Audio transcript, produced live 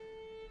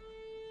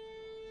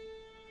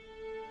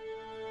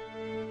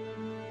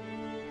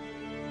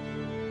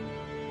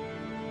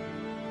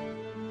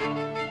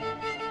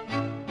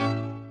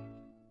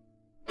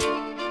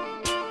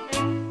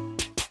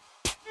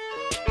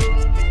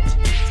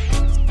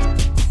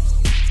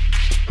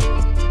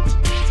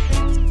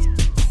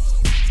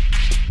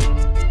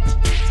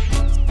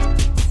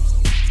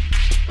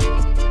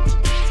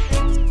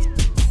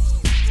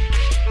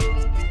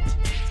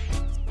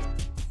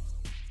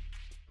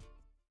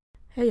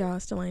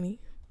Delaney.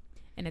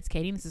 And it's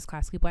Katie, and this is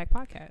Classically Black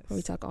Podcast, where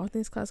we talk all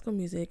things classical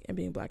music and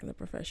being black in the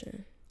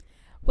profession.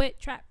 With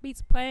trap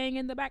beats playing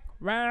in the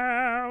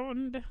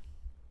background.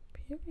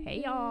 Period.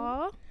 Hey,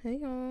 y'all. Hey,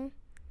 y'all.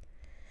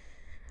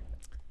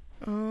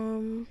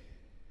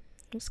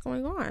 What's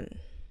going on?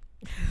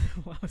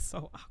 Well, it's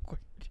so awkward.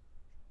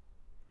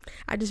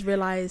 I just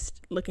realized,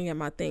 looking at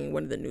my thing,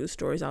 one of the news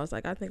stories, I was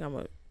like, I think I'm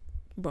going to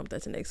bump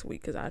that to next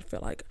week, because I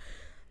feel like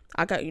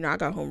I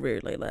got home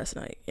very late last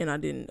night, and I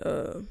didn't,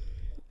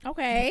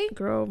 Okay.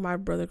 Girl, my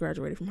brother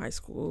graduated from high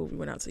school. We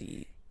went out to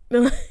eat.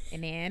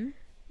 And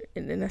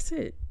then that's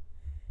it.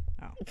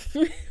 Oh.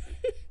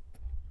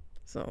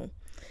 So,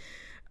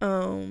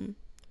 but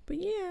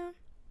yeah.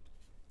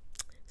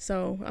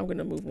 So I'm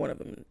gonna move one of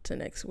them to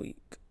next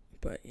week.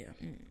 But yeah.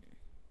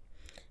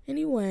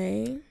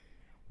 Anyway.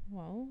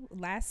 Well,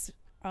 last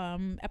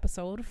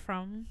episode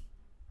from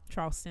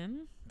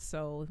Charleston,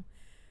 so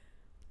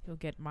you'll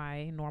get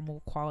my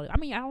normal quality. I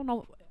mean, I don't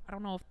know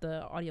if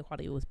the audio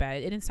quality was bad.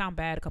 It didn't sound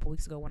bad a couple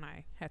weeks ago when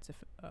I had to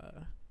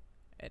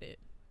edit,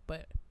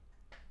 but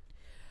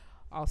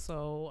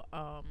also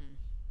I'm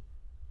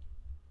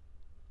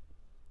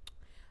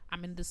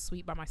in this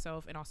suite by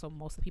myself, and also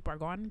most of the people are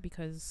gone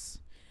because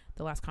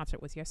the last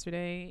concert was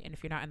yesterday, and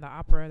if you're not in the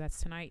opera that's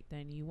tonight,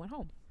 then you went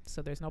home.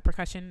 So there's no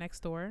percussion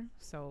next door.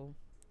 So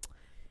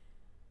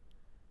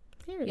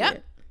period.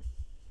 Yep.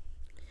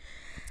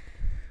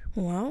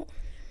 Well,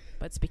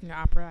 but speaking of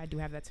opera, I do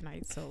have that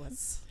tonight, so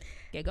let's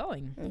get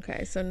going.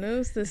 Okay, so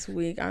news this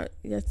week.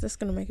 Yes, that's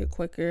gonna make it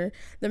quicker.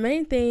 The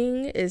main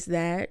thing is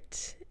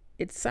that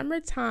it's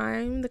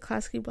summertime. The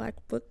Classically Black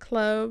Book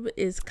Club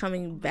is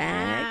coming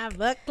back.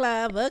 Book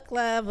club.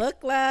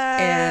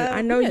 And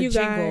I know you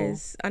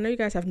guys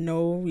have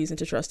no reason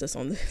to trust us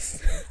on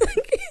this.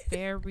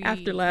 Very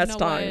after last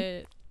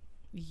time. What?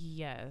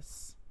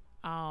 Yes.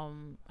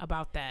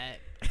 About that.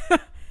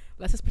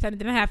 Let's just pretend it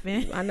didn't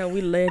happen. I know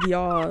we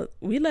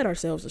led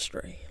ourselves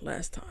astray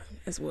last time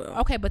as well.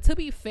 Okay, but to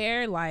be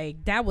fair,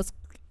 like, that was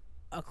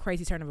a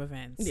crazy turn of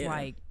events. Yeah.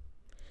 Like,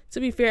 to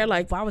be fair,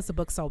 like, why was the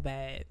book so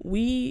bad?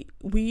 We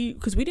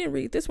because we didn't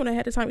read this one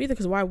ahead of time either,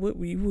 because why would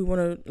we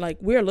want to, like,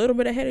 we're a little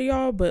bit ahead of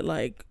y'all, but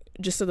like,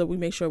 just so that we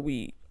make sure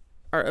we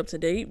are up to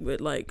date, but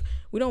like,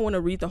 we don't want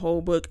to read the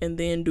whole book and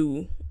then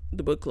do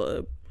the book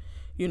club,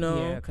 you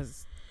know? Yeah,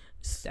 because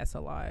that's a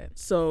lot.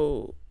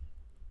 So,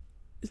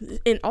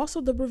 and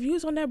also the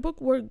reviews on that book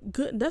were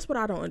good. That's what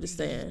I don't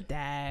understand.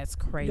 That's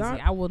crazy. Y'all,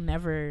 I will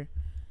never.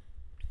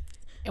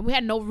 And we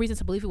had no reason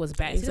to believe it was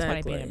bad. Exactly.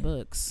 That's why they banned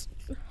books.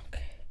 Okay.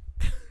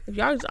 If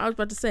y'all, I was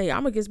about to say,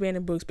 I'm against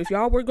banning books, but if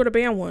y'all were going to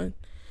ban one,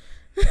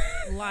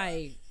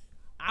 like,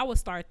 I would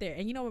start there.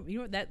 And you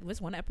know that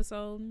was one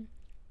episode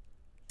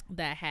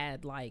that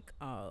had like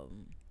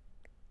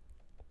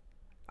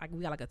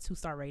we got like a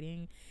 2-star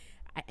rating.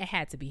 It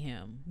had to be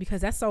him,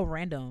 because that's so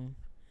random.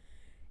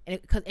 And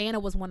because Anna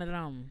was one of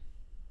them.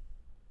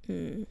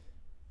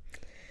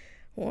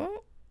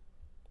 Well,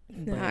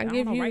 but I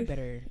give you right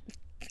better.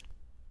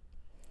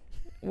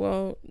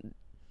 Well,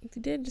 he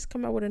did just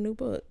come out with a new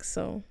book,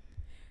 so.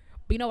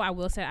 But you know what I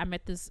will say? I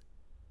met this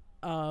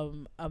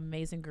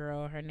amazing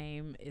girl. Her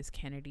name is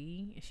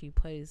Kennedy. She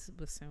plays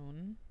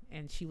bassoon,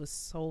 and she was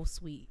so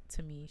sweet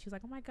to me. She was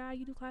like, "Oh my God,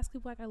 you do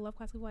Classically Black. I love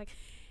Classically Black."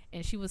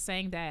 And she was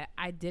saying that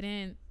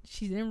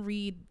she didn't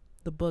read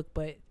the book,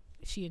 but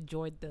she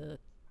enjoyed the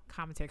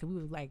commentary, because we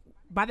were like,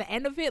 by the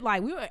end of it,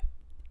 like,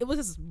 it was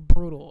just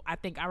brutal. I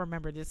think I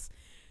remember just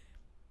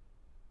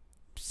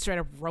straight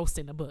up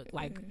roasting the book,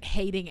 like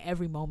hating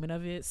every moment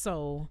of it.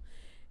 So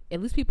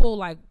at least people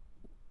like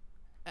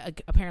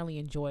apparently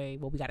enjoy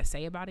what we got to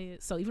say about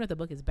it. So even if the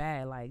book is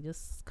bad, like,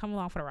 just come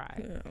along for the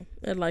ride. Yeah.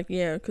 And like,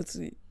 yeah, because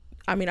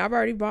I mean, I've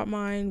already bought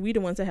mine. We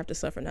the ones that have to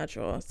suffer, not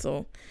y'all.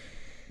 So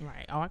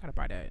right. Oh, I gotta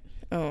buy that.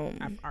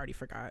 I've already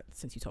forgot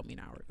since you told me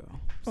an hour ago.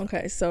 So.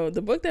 Okay, so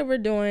the book that we're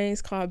doing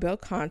is called Bel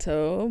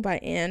Canto by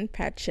Ann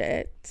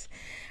Patchett.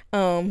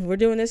 We're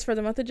doing this for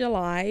the month of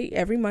July.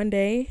 Every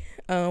Monday,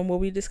 we'll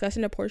be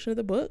discussing a portion of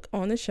the book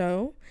on the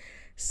show.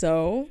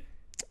 So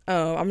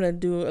I'm going to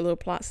do a little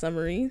plot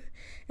summary.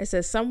 It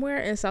says, somewhere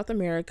in South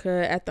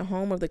America, at the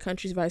home of the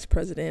country's vice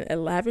president, a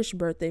lavish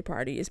birthday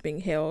party is being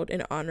held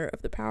in honor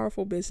of the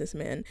powerful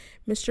businessman,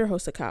 Mr.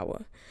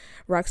 Hosokawa.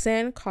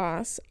 Roxanne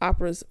Koss,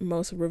 opera's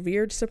most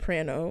revered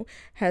soprano,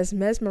 has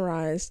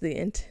mesmerized the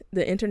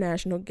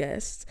international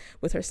guests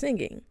with her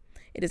singing.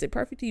 It is a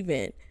perfect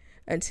event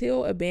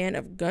until a band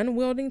of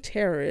gun-wielding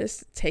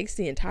terrorists takes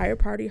the entire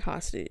party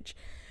hostage.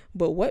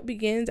 But what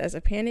begins as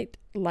a panicked,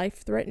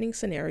 life-threatening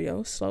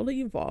scenario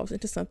slowly evolves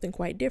into something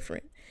quite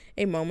different.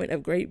 A moment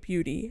of great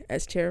beauty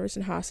as terrorists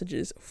and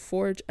hostages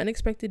forge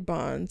unexpected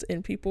bonds,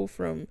 and people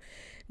from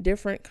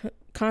different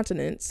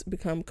continents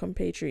become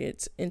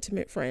compatriots,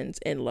 intimate friends,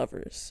 and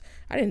lovers.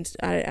 I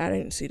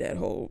didn't see that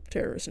whole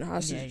terrorist and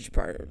hostage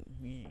part.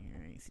 Yeah,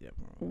 I didn't see that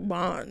part.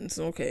 Bonds.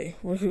 Okay,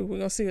 we're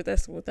gonna see what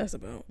that's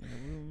about.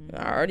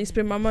 I already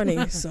spent my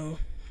money, so.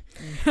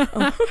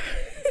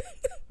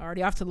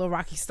 Already off to a little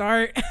rocky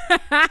start.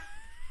 I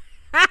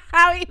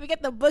don't even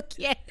get the book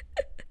yet.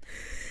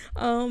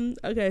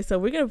 Okay, so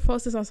we're gonna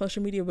post this on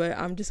social media, but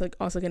I'm just like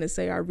also gonna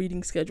say our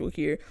reading schedule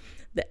here.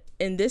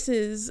 And this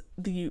is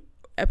the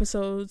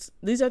episodes.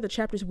 These are the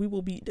chapters we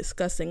will be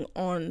discussing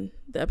on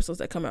the episodes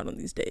that come out on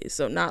these days.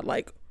 So not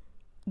like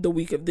the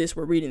week of this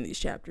we're reading these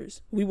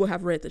chapters. We will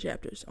have read the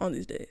chapters on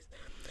these days.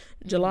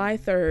 July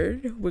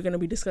 3rd, we're gonna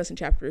be discussing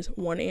chapters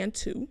 1 and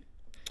 2.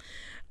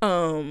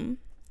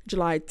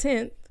 July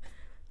 10th,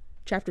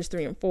 chapters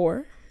 3 and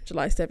 4.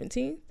 July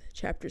 17th,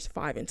 chapters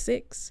 5 and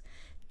 6.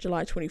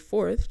 July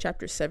 24th,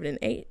 chapters 7 and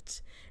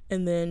 8.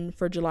 And then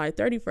for July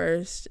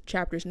 31st,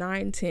 chapters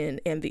 9, 10,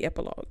 and the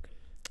epilogue.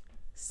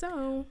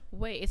 So.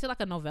 Wait, is it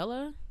like a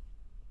novella?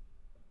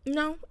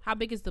 No. How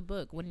big is the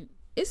book? When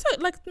it's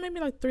like maybe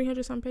like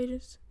 300 some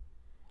pages.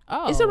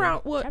 Oh. It's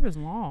around what? Chapter's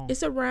long.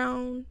 It's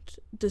around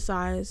the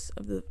size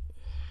of the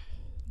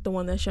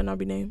one that shall not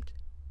be named.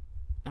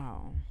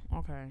 Oh,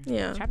 okay.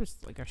 Yeah. Chapters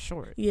like are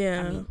short.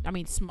 Yeah. I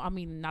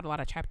mean, not a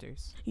lot of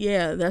chapters.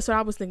 Yeah, that's what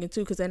I was thinking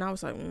too. Because then I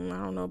was like, I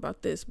don't know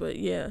about this, but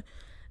yeah,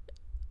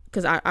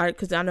 because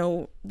I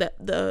know that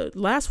the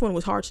last one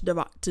was hard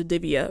to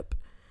divvy up,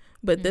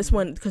 but this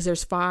one, because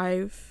there's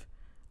 5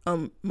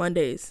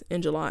 Mondays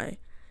in July,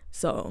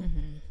 so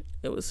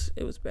it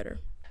was better.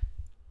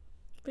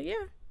 But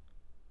yeah.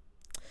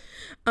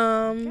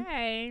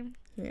 Okay.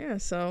 Yeah.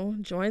 So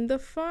join the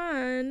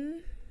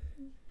fun.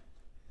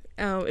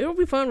 It'll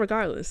be fun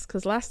regardless,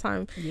 because last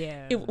time, for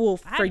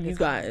you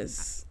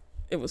guys,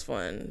 it was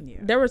fun. Yeah.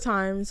 There were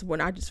times when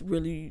I just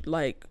really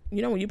like,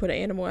 when you put an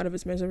animal out of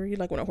its misery,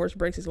 like when a horse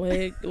breaks his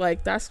leg,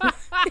 like that's what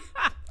I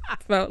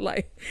felt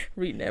like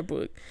reading that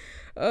book.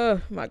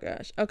 Oh my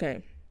gosh.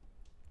 Okay.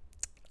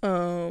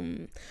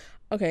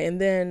 Okay,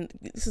 and then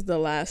this is the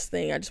last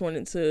thing I just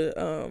wanted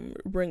to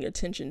bring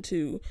attention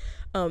to.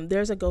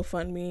 There's a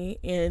GoFundMe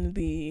in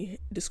the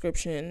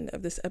description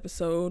of this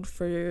episode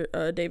for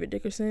David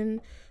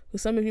Dickerson, who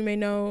some of you may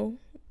know.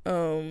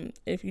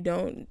 If you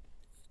don't,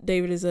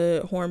 David is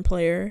a horn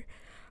player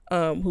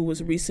who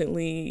was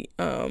recently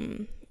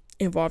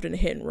involved in a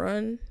hit and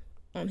run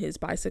on his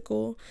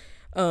bicycle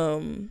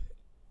and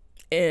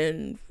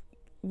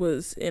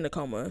was in a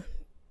coma.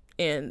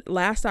 And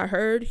last I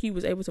heard, he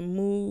was able to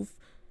move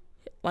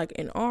like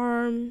an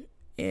arm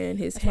and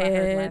his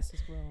head,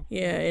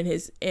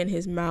 and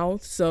his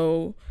mouth.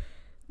 So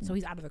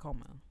he's out of the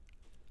coma.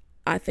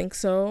 I think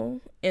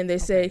so. And they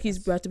said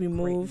he's about to be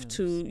moved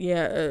to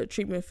a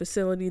treatment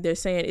facility. They're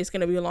saying it's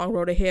going to be a long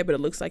road ahead, but it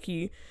looks like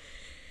he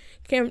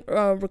can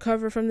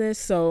recover from this.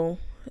 So,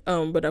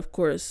 but of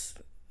course,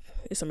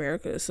 it's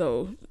America,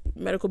 so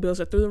medical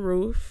bills are through the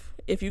roof.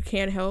 If you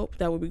can help,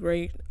 that would be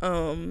great.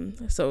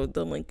 So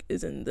the link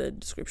is in the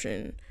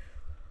description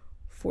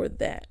for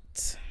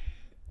that.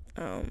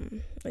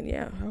 And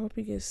yeah, I hope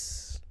he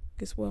gets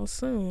well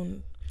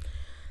soon.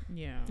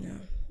 Yeah.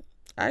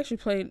 I actually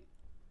played.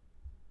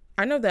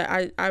 I know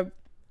that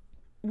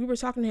we were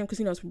talking to him because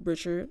he knows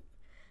Richard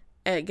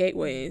at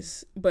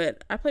Gateways,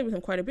 but I played with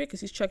him quite a bit because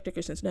he's Chuck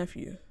Dickerson's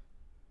nephew.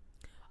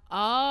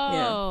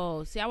 Oh,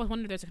 yeah. See, I was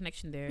wondering if there's a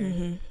connection there.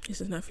 He's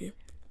his nephew.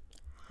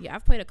 Yeah,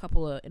 I've played in a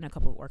couple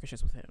of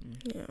orchestras with him.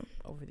 Yeah,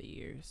 over the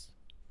years.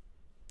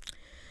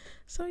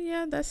 So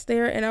yeah, that's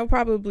there, and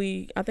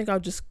I think I'll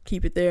just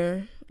keep it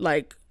there.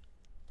 Like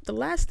the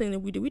last thing that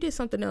we did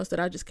something else that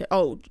I just kept.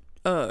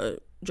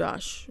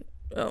 Josh,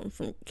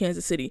 from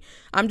Kansas City.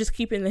 I'm just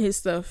keeping his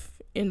stuff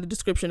in the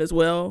description as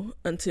well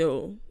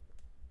until,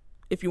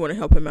 if you want to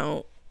help him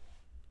out,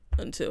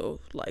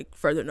 until like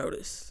further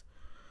notice.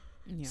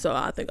 Yeah. So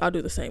I think I'll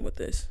do the same with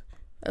this,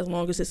 as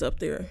long as it's up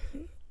there.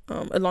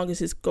 As long as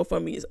his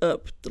GoFundMe is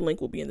up, the link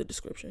will be in the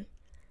description.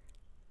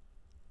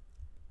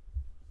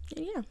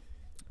 And yeah.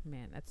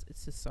 Man, it's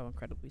just so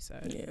incredibly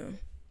sad.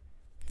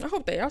 Yeah. I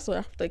hope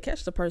they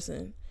catch the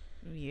person.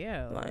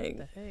 Yeah. Like, what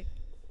the heck?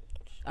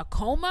 A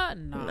coma?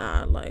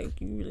 Nah,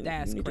 like you need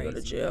crazy. To go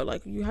to jail.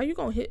 Like how you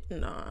gonna hit?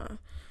 Nah.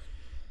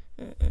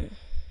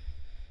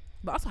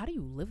 But also, how do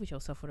you live with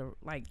yourself with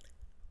like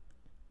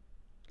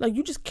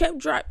you just kept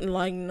driving?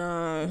 Like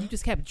nah. You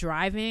just kept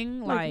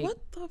driving? Like what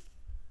the?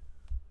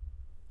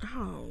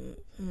 Oh.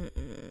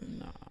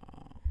 No.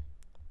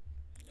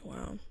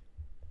 Wow.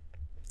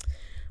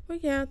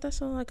 But yeah,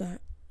 that's all I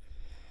got.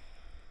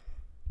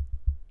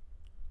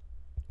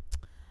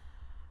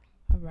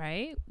 All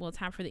right. Well,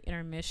 time for the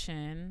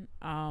intermission.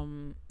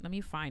 Let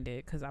me find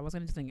it because I was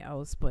going to do something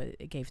else, but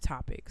it gave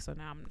topic. So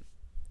now I'm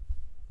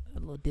a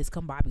little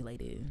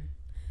discombobulated.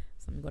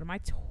 So let me go to my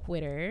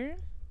Twitter.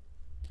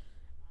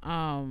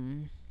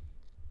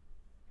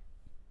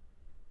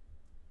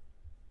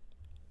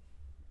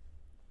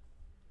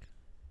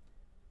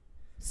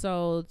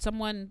 So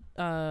someone,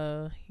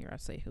 here I'll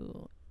say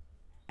who,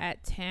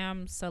 at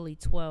Tam Sully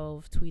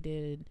 12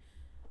 tweeted,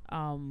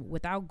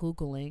 without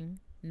Googling,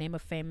 name a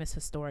famous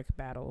historic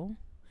battle.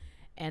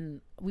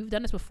 And we've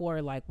done this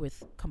before, like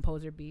with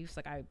composer beefs.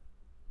 Like I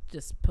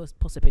just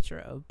post a picture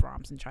of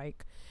Brahms and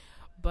Tchaik,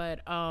 but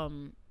I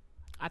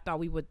thought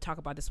we would talk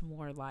about this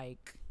more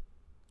like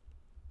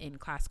in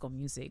classical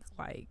music,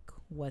 like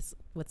what's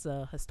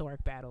a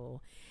historic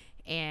battle.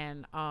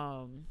 And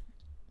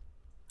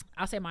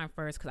I'll say mine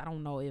first because I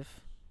don't know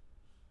if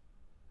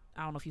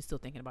you're still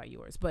thinking about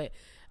yours, but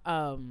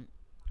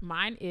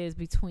mine is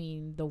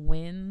between the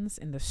winds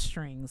and the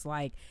strings.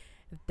 Like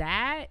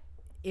that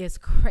is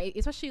crazy,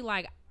 especially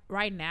like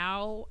right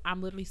now.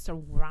 I'm literally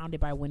surrounded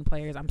by wind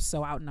players. I'm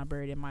so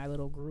outnumbered in my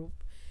little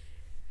group,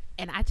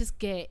 and I just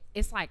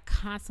it's like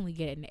constantly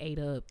getting ate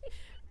up.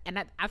 And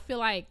I feel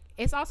like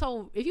it's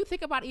also, if you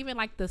think about even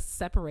like the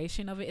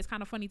separation of it, it's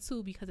kind of funny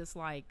too, because it's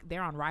like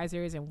they're on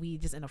risers and we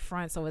just in the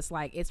front, so it's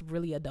like it's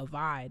really a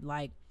divide.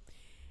 Like,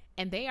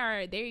 and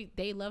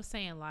they love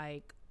saying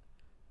like,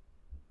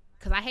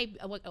 because I hate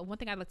one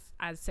thing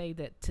I say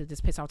that to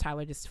just piss off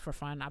Tyler just for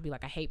fun. I'll be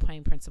like, I hate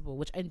playing principal,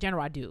 which in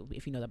general I do.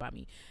 If you know that about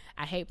me,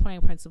 I hate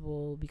playing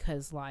principal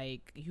because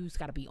like you just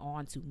got to be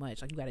on too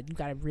much. Like you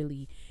gotta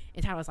really.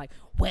 And Tyler's like,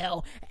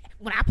 well,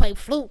 when I play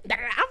flute,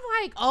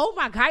 I'm like, oh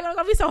my god, you're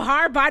gonna be so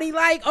hard body.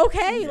 Like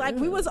okay, like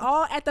we was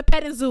all at the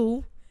petting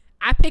zoo.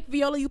 I picked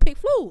viola, you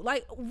picked flute.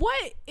 Like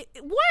what?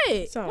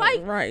 Sound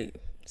like right?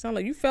 Sound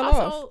like you fell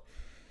off.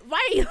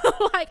 Right?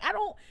 Like I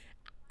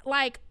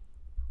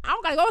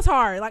don't gotta go as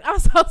hard. Like I'm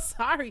so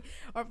sorry.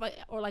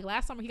 Or like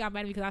last summer he got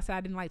mad at me because I said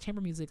I didn't like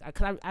chamber music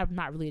because I'm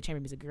not really a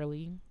chamber music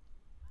girly.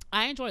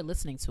 I enjoy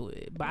listening to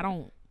it, but I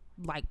don't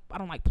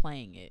like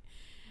playing it.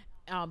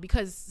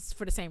 Because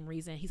for the same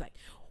reason, he's like,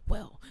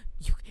 well,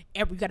 you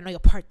gotta know your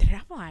part.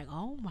 I'm like,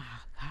 oh my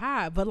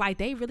god. But like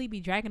they really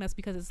be dragging us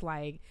because it's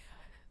like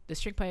the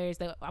string players.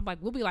 I'm like,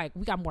 we'll be like,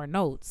 we got more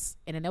notes,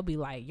 and then they'll be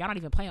like, y'all not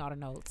even playing all the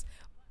notes.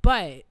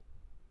 But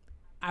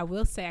I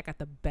will say I got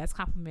the best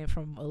compliment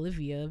from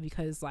Olivia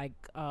because like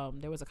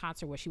there was a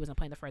concert where she wasn't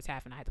playing the first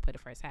half and I had to play the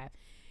first half,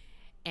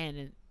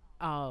 and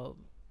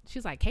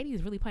she's like, Katie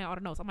is really playing all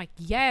the notes. I'm like,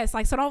 yes.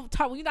 Like, so don't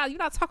talk. You're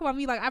not talking about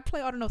me. Like, I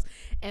play all the notes.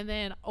 And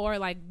then, or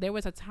like, there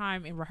was a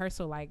time in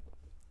rehearsal, like,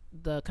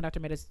 the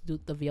conductor made us do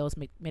the violas,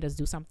 made us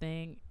do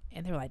something,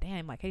 and they were like,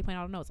 damn, like, Katie playing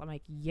all the notes. I'm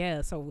like,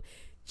 yeah. So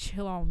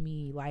chill on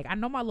me. Like, I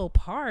know my little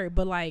part,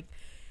 but like,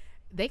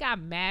 they got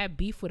mad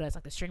beef with us.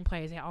 Like the string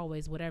players, they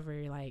always whatever.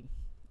 Like,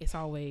 it's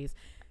all da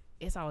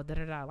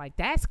da da. Like,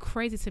 that's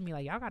crazy to me.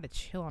 Like, y'all gotta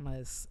chill on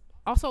us.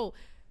 Also,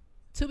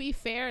 to be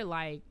fair,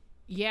 like,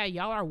 yeah,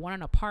 y'all are one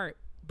and apart.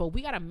 But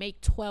we gotta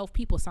make 12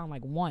 people sound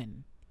like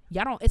one.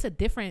 Y'all don't. It's a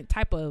different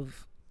type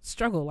of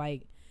struggle.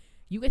 Like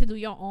you get to do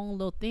your own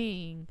little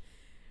thing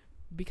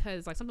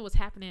because like something was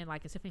happening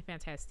like in Symphony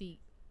Fantastique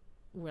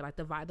where like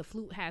the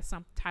flute had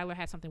Tyler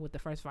had something with the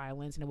first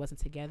violins and it wasn't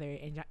together.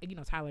 And you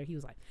know Tyler, he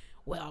was like,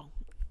 well,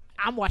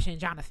 I'm watching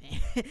Jonathan,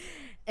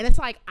 and it's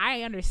like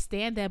I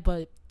understand that,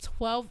 but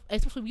 12,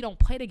 especially we don't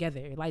play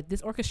together. Like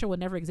this orchestra will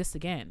never exist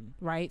again,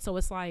 right? So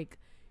it's like.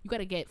 You got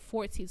to get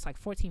 14. It's like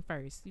 14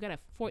 first. You got to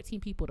have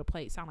 14 people to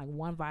play. Sound like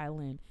one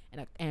violin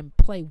and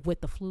play with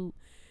the flute.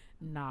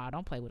 Nah,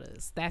 don't play with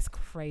us. That's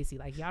crazy.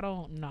 Like y'all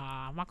don't.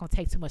 Nah, I'm not gonna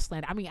take too much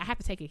slander. I mean, I have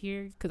to take it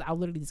here because I'll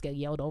literally just get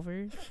yelled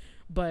over.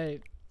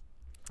 But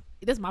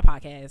this is my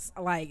podcast.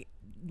 Like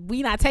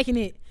we not taking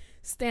it.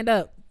 Stand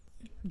up.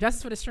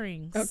 Justice for the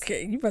strings.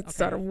 Okay, you about to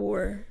start a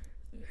war.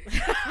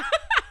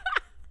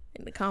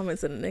 In the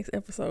comments in the next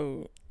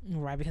episode.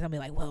 Right, because I'll be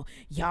like, well,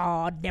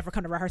 y'all never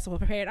come to rehearsal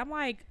prepared. I'm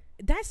like,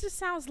 that just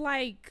sounds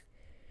like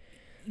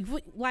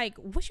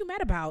what you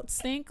mad about?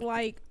 Stink.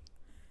 Like,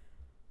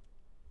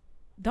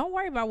 don't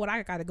worry about what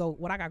I got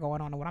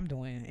going on and what I'm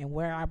doing and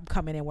where I'm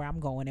coming and where I'm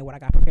going and what I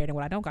got prepared and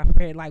what I don't got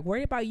prepared. Like,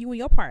 worry about you and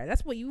your part.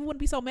 That's what you wouldn't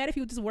be so mad if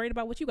you were just worried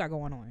about what you got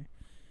going on.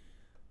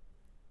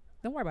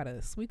 Don't worry about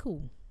us. We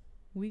cool.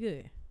 We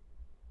good.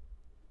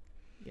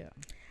 Yeah.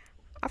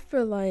 I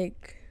feel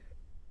like,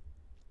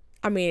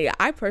 I mean,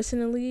 I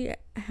personally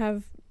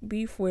have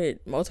beef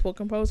with multiple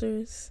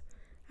composers.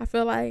 I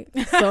feel like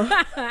so.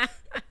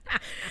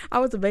 I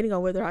was debating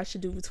on whether I should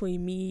do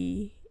between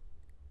me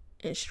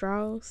and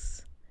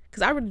Strauss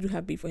because I really do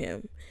have beef with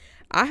him.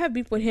 I have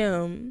beef with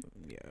him,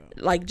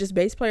 like just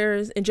bass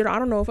players in general. I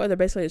don't know if other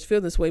bass players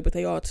feel this way, but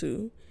they all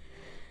too.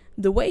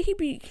 The way he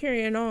be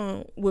carrying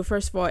on with,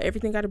 first of all,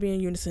 everything got to be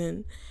in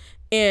unison,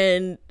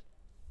 and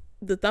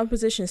the thumb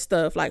position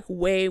stuff, like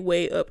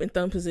way up in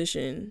thumb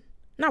position.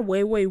 Not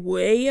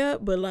way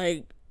up, but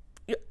like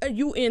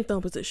you in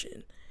thumb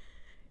position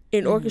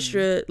in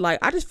orchestra. Like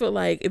I just feel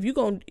like if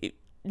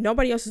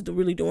nobody else is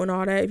really doing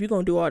all that. If you're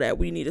gonna do all that,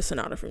 we need a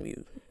sonata from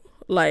you.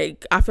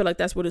 Like I feel like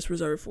that's what it's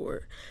reserved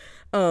for.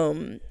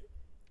 But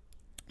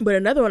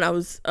another one I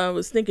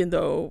was thinking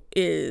though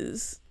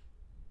is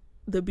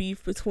the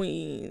beef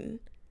between,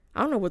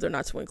 I don't know whether or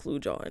not to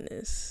include y'all in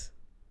this,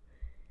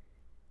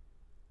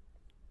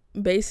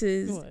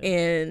 basses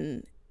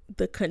and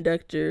the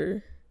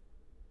conductor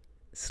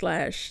 /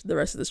 the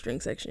rest of the string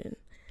section,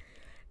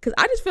 because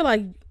I just feel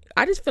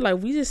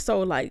like we just so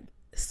like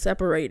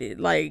separated.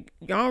 Like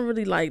y'all don't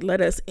really like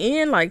let us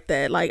in like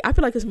that. Like I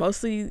feel like it's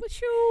mostly,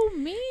 what you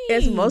mean,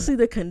 it's mostly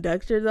the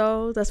conductor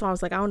though. That's why I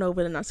was like, I don't know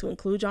whether or not to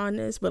include y'all in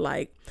this, but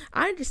like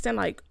I understand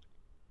like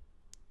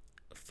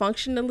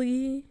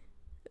functionally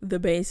the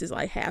bass is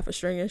like half a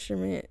string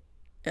instrument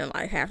and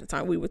like half the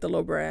time we with the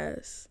low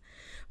brass.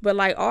 But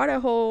like all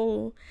that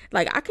whole,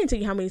 like I can't tell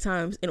you how many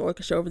times in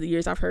orchestra over the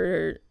years I've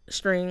heard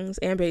strings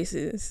and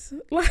basses.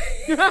 Like,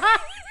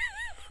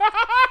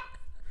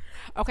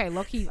 okay,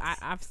 low key,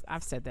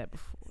 I've said that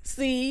before.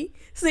 see,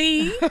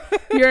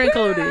 you're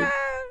included.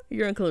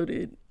 You're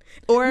included.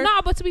 Or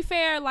no, but to be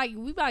fair, like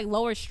we like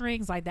lower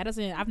strings, like that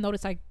doesn't. I've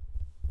noticed like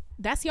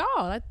that's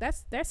y'all.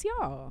 That's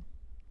y'all.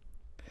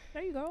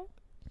 There you go.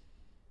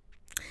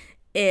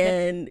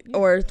 And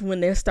or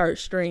when they start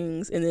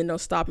strings and then they'll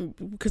stop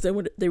because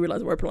they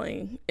realize we're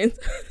playing and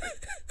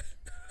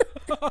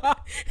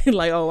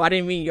like, oh, I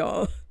didn't mean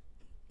y'all.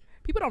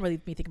 People don't really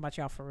be thinking about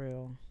y'all for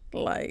real.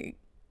 Like,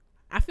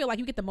 I feel like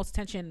you get the most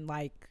attention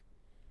like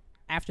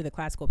after the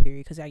classical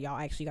period because y'all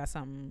actually got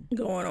something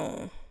going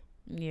on.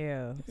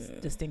 Yeah,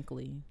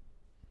 distinctly.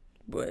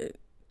 But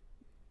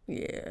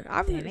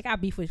yeah, they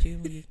got beef with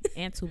you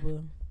and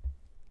tuba.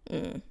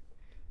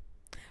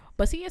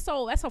 But see, that's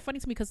so funny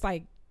to me because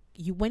like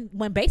you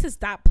when basses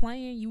stop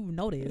playing, you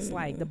notice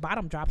like the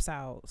bottom drops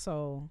out.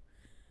 So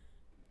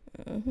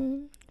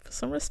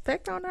some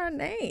respect on our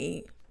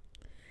name.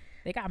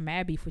 They got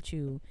mad beef with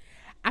you.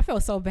 I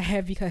felt so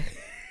bad because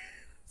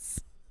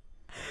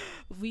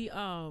we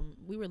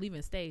were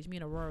leaving stage. Me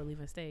and Aurora were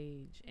leaving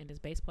stage, and this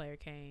bass player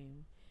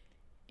came,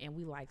 and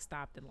we like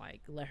stopped and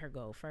like let her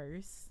go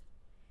first.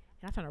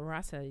 And I told Aurora,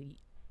 I said,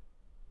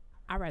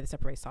 I'd rather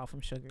separate salt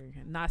from sugar.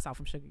 Not salt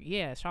from sugar.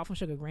 Yeah, salt from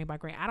sugar, grain by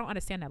grain. I don't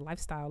understand that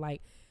lifestyle.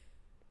 Like,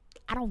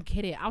 I don't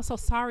get it. I'm so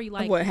sorry.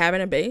 Like, what,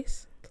 having a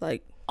bass?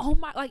 Like, oh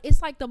my, like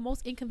it's like the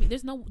most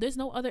inconvenient. There's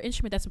no other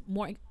instrument that's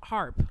more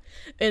harp.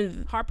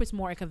 And harp is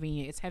more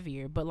inconvenient. It's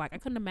heavier. But like, I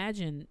couldn't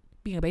imagine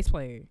being a bass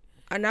player.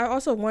 And I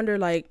also wonder,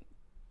 like,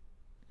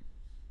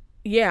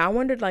 yeah, I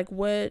wondered, like,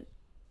 what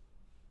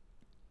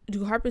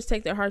do harpists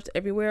take their harps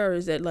everywhere, or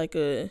is it like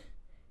in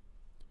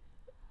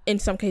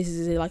some cases,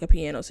 is it like a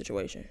piano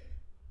situation?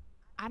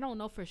 I don't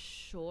know for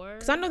sure.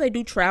 Because I know they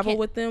do travel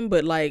with them,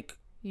 but like,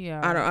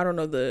 yeah, I don't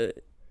know the.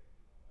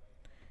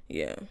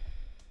 Yeah,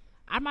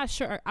 I'm not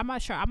sure. I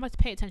must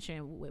pay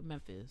attention with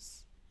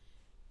Memphis,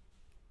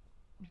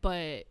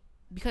 but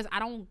because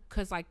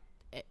like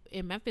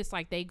in Memphis,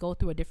 like they go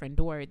through a different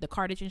door. The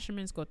cardage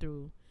instruments go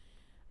through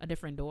a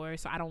different door,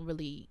 so I don't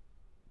really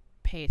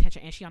pay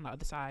attention. And she on the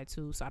other side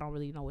too, so I don't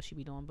really know what she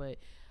be doing. But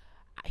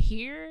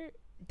here,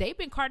 they've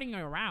been carting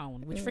her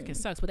around, which freaking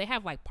sucks. But they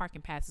have like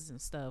parking passes and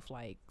stuff,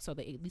 like so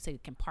they at least they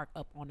can park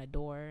up on the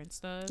door and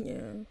stuff.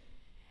 Yeah.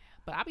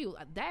 But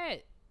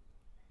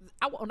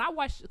when I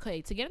watched,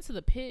 okay, to get into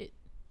the pit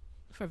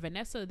for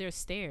Vanessa, there's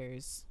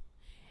stairs,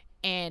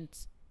 and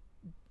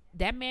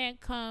that man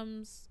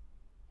comes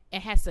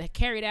and has to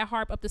carry that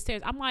harp up the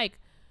stairs. I'm like,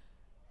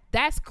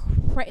 that's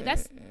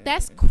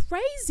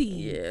crazy.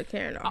 Yeah,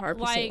 carrying a harp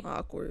like, is so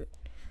awkward.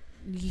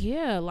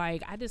 Yeah,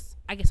 like I guess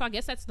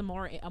that's a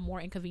more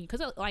inconvenient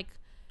because like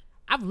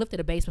I've lifted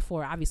a bass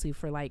before, obviously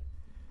for like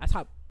I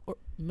taught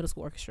middle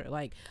school orchestra,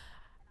 like,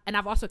 and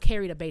I've also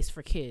carried a bass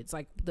for kids,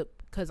 like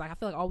because like I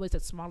feel like always the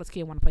smallest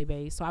kid want to play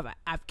bass, so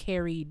I've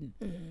carried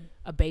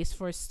a bass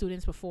for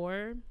students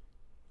before,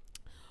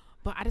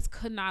 but I just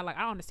could not, like,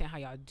 I don't understand how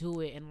y'all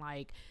do it, and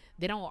like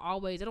it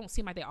don't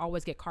seem like they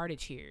always get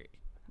cartage here.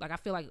 Like I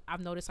feel like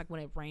I've noticed like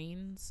when it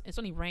rains, it's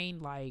only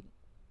rained like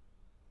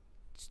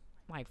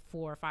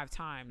 4 or 5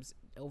 times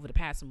over the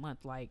past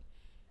month. Like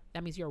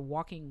that means you're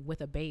walking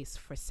with a bass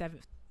for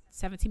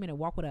 17-minute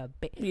walk with a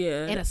bass.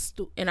 Yeah, and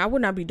and I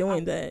would not be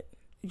doing that.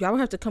 Y'all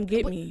would have to come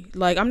get me.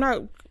 Like I'm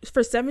not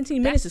for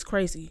 17 minutes is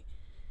crazy.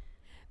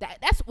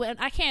 That's when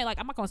I can't, like,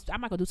 I'm not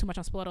gonna do too much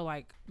on Splutter,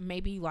 like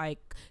maybe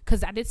like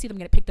because I did see them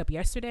get picked up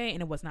yesterday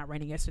and it was not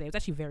raining yesterday. It was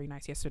actually very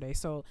nice yesterday,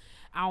 so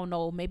I don't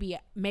know, maybe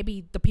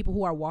the people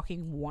who are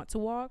walking want to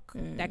walk.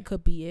 That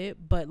could be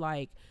it, but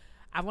like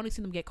I've only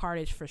seen them get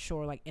cartage for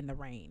sure, like in the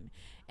rain,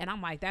 and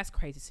I'm like, that's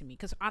crazy to me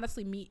because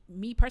honestly,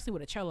 me personally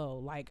with a cello,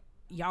 like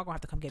y'all gonna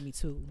have to come get me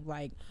too,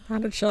 like how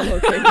the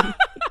cello crazy.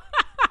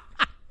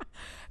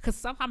 Because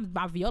sometimes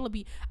my viola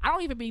I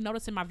don't even be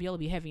noticing my viola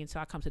be heavy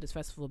until I come to this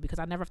festival because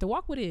I never have to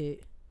walk with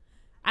it.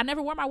 I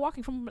never wear my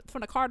walking from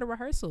the car to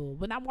rehearsal.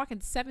 But now I'm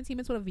walking 17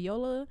 minutes with a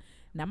viola.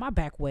 Now my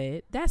back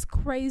wet. That's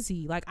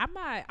crazy. Like I'm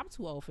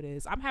too old for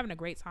this. I'm having a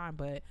great time,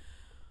 but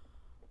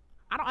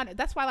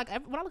that's why, like,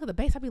 when I look at the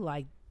bass, I be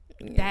like,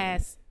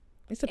 it's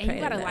a pain. And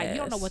you gotta, like, ass.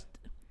 you don't know what.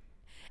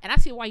 And I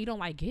see why you don't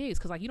like gigs,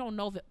 because like you don't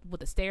know what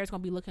the stairs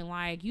gonna be looking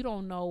like. You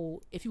don't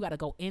know if you got to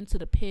go into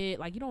the pit.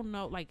 Like you don't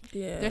know. Like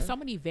there's so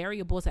many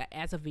variables that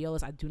as a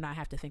violist I do not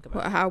have to think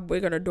about. How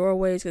big are the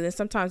doorways? Because then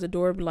sometimes the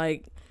door be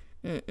like,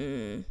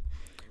 I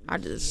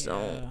just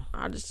don't.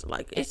 I just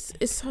like it's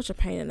such a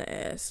pain in the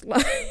ass.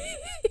 Like,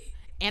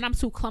 and I'm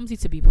too clumsy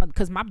to be,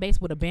 because my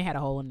bass would have been had a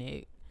hole in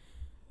it.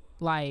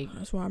 Like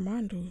that's why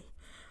mine do.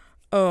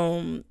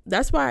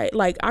 That's why,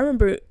 like, I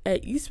remember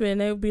at Eastman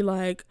they would be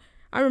like.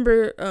 I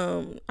remember,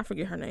 I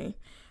forget her name,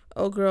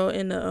 old girl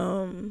in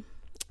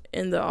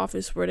the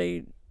office where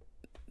they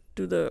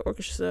do the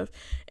orchestra stuff,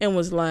 and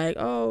was like,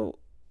 oh,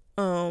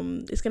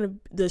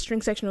 the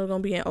string section is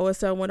gonna be in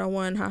OSL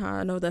 101. Haha,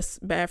 I know that's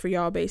bad for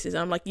y'all bases.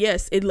 And I'm like,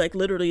 yes, it like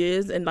literally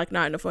is, and like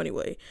not in a funny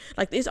way.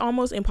 Like it's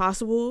almost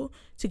impossible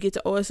to get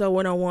to OSL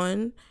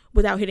 101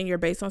 without hitting your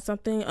base on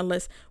something,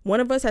 unless one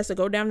of us has to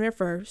go down there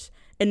first,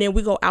 and then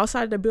we go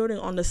outside the building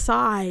on the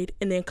side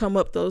and then come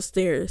up those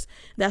stairs.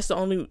 That's the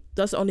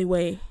only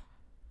way.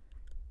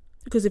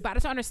 Because But I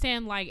just don't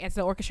understand, like, as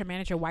the orchestra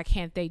manager, why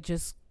can't they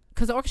just,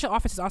 because the orchestra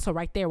office is also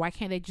right there, why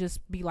can't they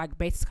just be like,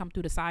 bases come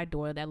through the side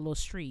door of that little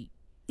street?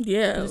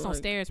 Yeah, there's no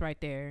stairs right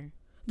there.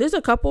 There's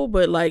a couple,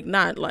 but like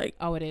not like.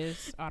 Oh, it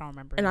is. I don't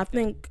remember. And I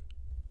think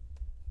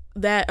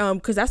that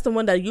because that's the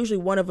one that usually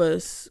one of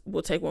us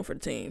will take one for the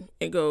team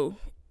and go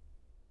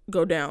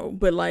down,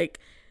 but like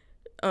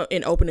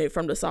and open it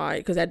from the side,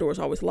 because that door is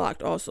always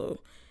locked. Also,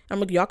 I'm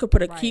like, y'all could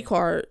put a key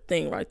card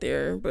thing right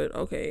there, but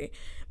okay,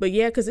 but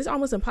yeah, because it's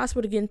almost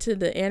impossible to get into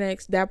the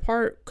annex, that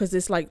part, because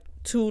it's like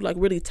two like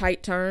really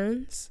tight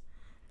turns,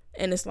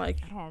 and it's like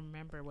I don't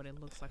remember what it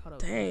looks like. Hold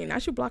up. Dang, now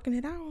you blocking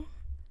it out.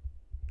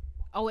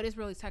 Oh, it is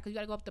really tight, because you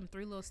gotta go up them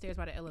 3 little stairs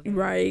by the elevator.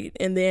 Right,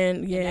 and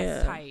then yeah, and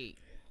that's tight.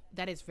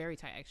 That is very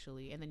tight,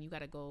 actually. And then you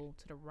gotta go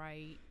to the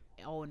right.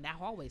 Oh, and that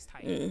hallway's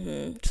tight.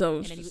 Mm-hmm. So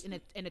and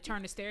then you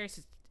turn the stairs,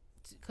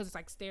 because it's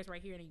like stairs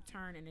right here, and then you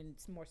turn, and then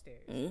it's more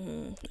stairs.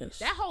 Mm-hmm. Yes.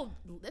 That whole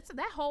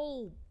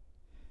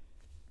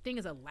thing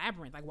is a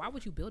labyrinth. Like, why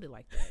would you build it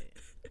like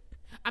that?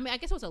 I mean, I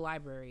guess it was a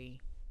library.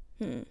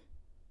 I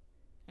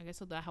guess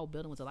that whole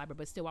building was a library,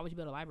 but still, why would you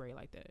build a library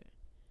like that?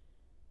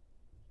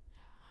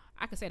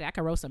 I could say that I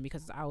could roast them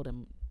because I owe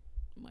them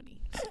money.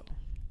 So.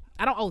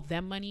 I don't owe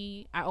them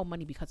money. I owe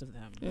money because of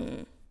them.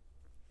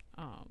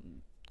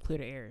 Clear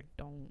the air.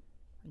 Don't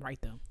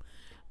write them.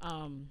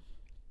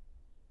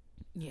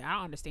 Yeah, I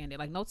don't understand it.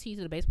 Like, no tea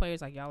to the bass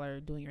players. Like, y'all are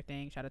doing your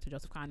thing. Shout out to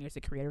Joseph Conyers,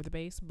 the creator of the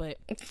bass. But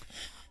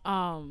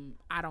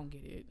I don't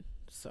get it.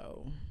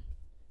 So,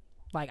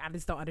 like, I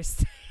just don't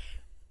understand.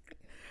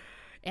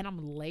 And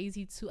I'm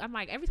lazy too. I'm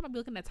like, every time I be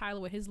looking at Tyler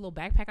with his little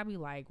backpack, I be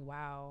like,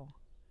 wow.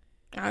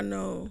 I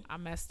know. I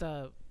messed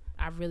up.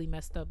 I really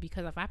messed up,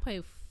 because if I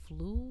play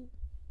flute,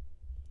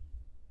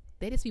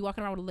 they just be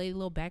walking around with a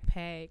little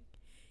backpack.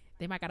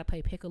 They might gotta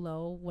play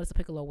piccolo. What does the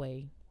piccolo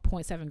weigh?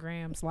 0.7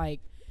 grams.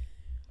 Like,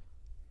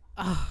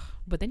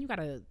 but then you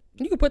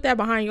can put that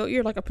behind your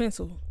ear like a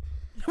pencil.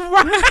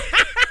 Right.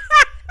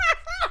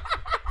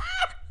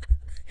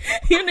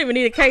 You don't even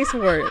need a case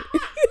for it.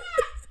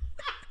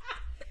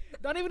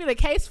 Don't even need a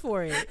case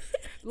for it.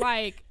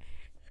 Like,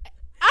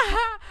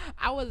 I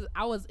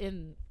was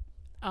in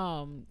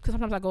because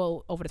sometimes I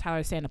go over to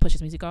Tyler's stand to push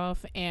his music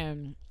off,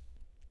 and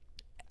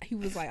he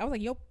was like, I was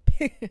like, yo,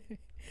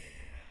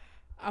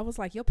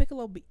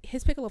 piccolo,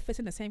 his piccolo fits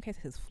in the same case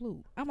as his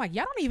flute. I'm like,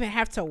 y'all don't even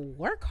have to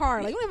work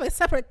hard. Like, you don't have a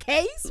separate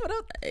case.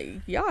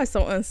 Y'all are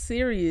so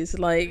unserious.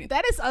 Like,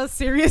 that is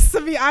unserious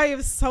to me. I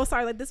am so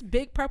sorry. Like, this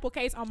big purple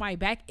case on my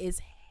back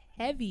is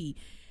heavy,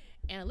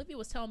 and Olivia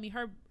was telling me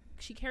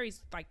she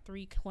carries like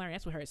 3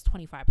 clarinets with her. It's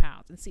 25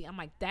 pounds. And see, I'm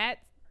like,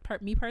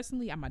 me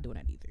personally, I'm not doing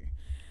that either.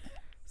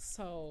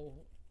 So,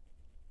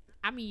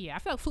 I mean, yeah, I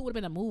felt flute would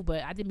have been a move,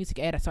 but I did music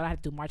ed, so I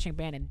had to do marching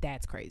band, and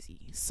that's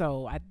crazy.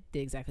 So I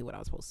did exactly what I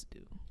was supposed to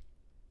do.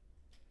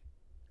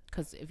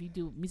 Because if you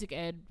do music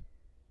ed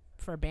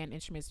for band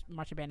instruments,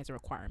 marching band is a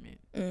requirement.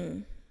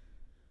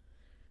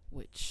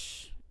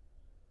 Which,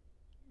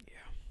 yeah.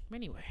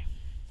 Anyway,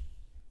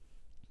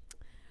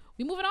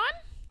 we moving on?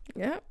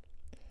 Yep,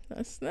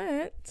 that's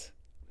that.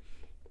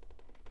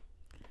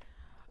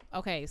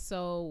 Okay,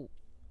 so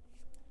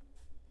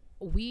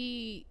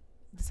we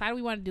decided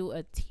we want to do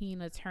a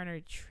Tina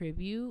Turner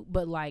tribute,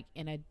 but like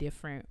in a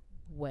different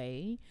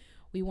way.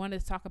 We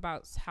wanted to talk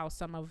about how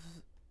some of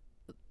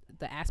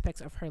the aspects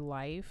of her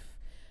life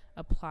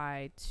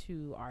apply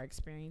to our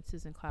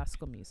experiences in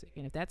classical music.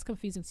 And if that's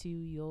confusing to you,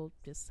 you'll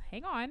just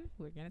hang on.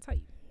 We're going to tell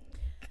you.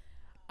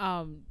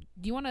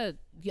 Do you want to,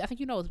 I think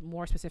you know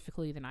more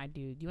specifically than I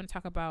do. Do you want to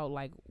talk about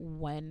like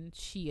when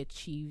she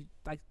achieved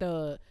like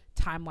the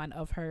timeline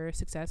of her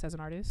success as an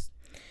artist?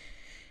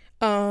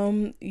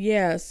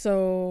 Yeah,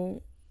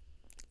 so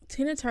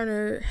Tina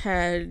Turner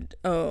had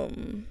a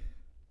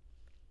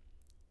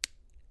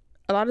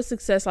lot of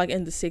success like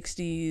in the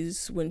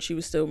 60s when she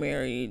was still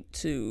married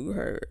to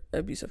her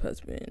abusive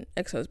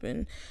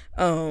ex-husband,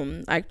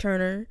 Ike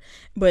Turner,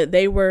 but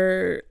they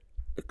were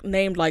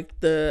named like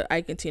the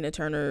Ike and Tina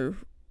Turner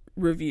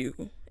Review,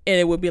 and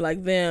it would be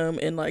like them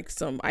and like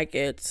some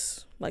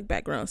Ikeettes, like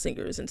background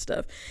singers and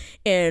stuff,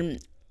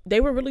 and they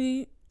were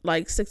really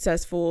like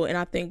successful. And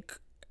I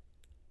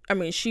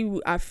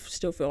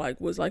still feel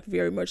like was like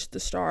very much the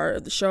star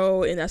of the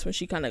show, and that's when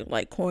she kind of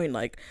like coined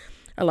like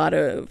a lot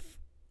of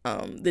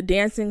the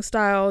dancing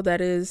style that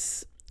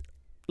is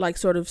like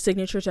sort of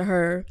signature to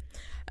her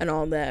and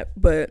all that.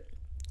 But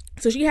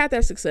so she had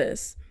that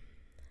success.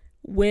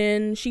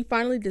 When she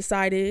finally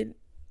decided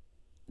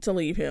to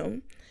leave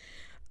him,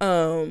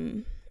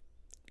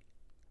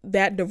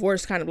 that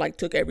divorce kind of like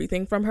took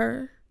everything from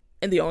her,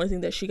 and the only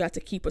thing that she got to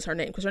keep was her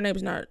name, because her name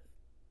is not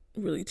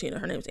really Tina,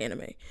 her name is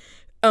Anime.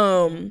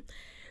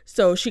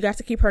 So she got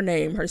to keep her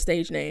name, her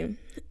stage name,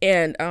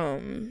 and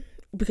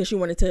because she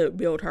wanted to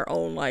build her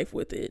own life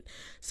with it.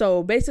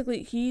 So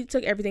basically, he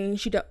took everything.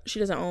 She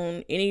doesn't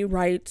own any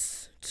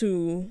rights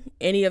to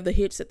any of the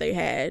hits that they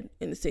had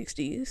in the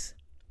 60s,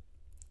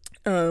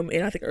 and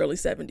I think early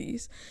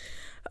 70s.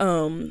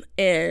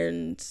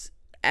 And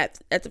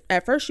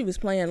at first she was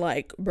playing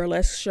like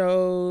burlesque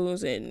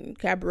shows and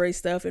cabaret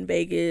stuff in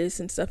Vegas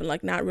and stuff, and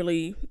like not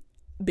really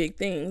big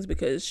things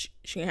because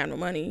she didn't have no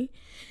money.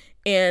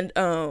 And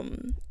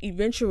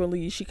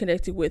eventually she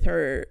connected with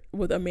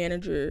a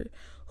manager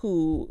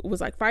who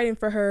was like fighting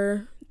for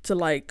her to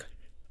like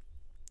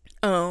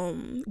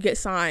get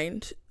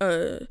signed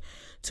to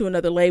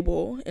another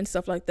label and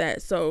stuff like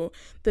that. So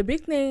the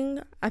big thing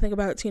I think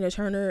about Tina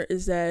Turner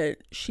is that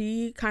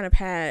she kind of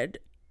had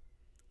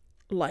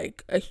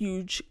like a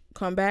huge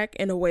comeback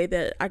in a way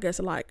that I guess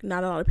like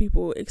not a lot of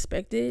people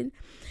expected,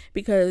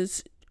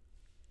 because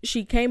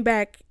she came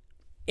back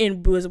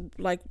and was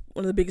like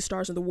one of the biggest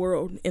stars in the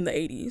world in the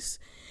 80s.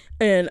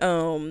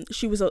 And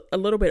she was a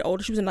little bit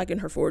older. She was in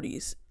her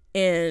 40s,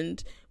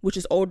 and which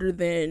is older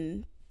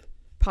than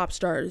pop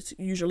stars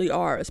usually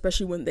are,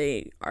 especially when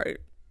they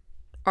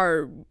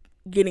are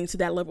getting to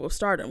that level of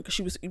stardom, because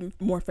she was even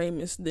more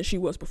famous than she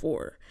was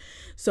before.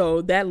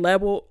 So that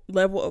level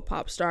of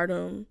pop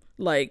stardom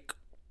like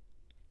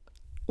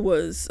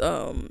was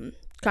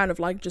kind of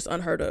like just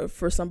unheard of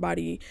for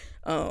somebody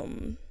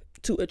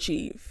to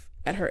achieve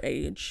at her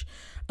age.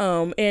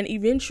 And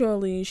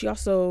eventually she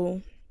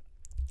also,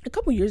 a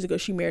couple years ago,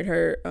 she married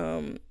her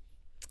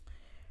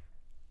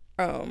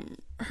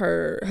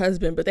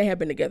husband, but they had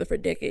been together for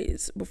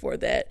decades before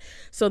that.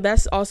 So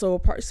that's also a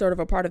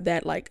part of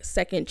that like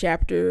second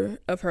chapter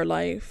of her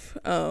life,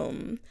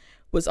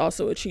 was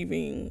also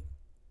achieving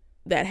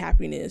that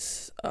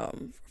happiness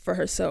for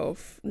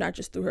herself, not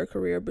just through her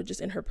career, but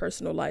just in her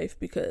personal life,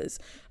 because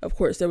of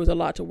course there was a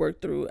lot to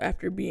work through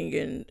after being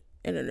in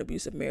an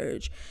abusive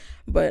marriage.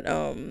 But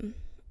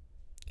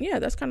yeah,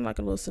 that's kind of like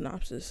a little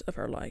synopsis of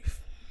her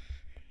life.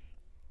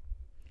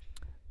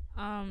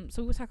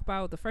 So we'll talk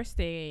about the first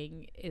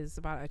thing is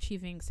about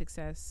achieving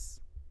success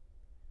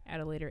at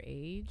a later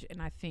age,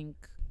 and I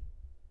think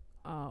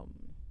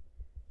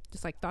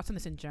just like thoughts on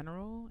this in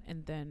general,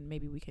 and then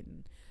maybe we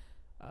can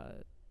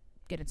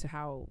get into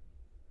how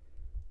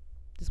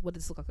what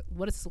does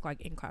this look like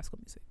in classical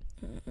music.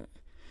 Mm-hmm.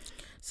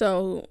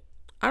 So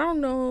I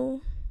don't know,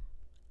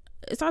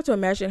 it's hard to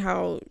imagine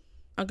how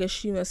I guess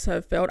she must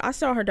have felt. I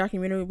saw her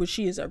documentary, which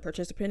she is a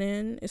participant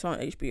in. It's on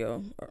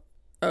HBO, or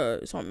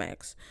it's on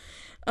Max,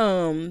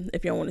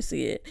 if y'all want to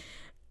see it.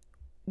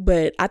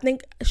 But I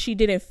think she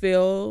didn't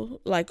feel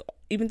like,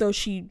 even though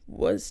she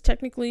was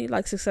technically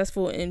like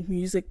successful in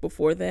music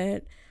before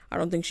that, I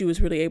don't think she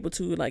was really able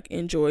to like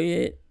enjoy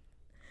it.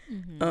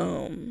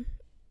 Mm-hmm.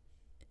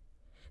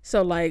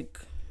 So like,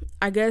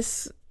 I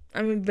guess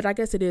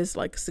it is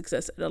like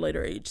success at a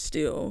later age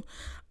still.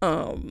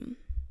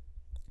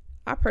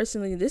 I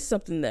personally, this is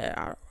something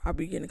that I'll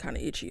be getting kind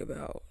of itchy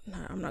about.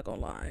 I'm not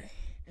gonna lie.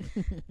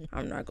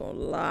 I'm not gonna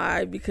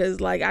lie, because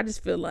like I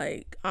just feel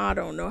like I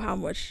don't know how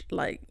long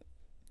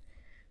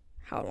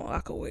I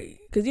could wait.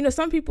 Because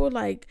some people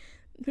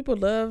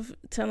love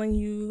telling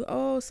you,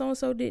 oh, so and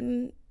so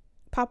didn't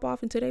pop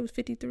off until they was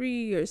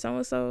 53, or so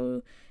and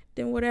so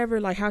then whatever.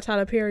 Like how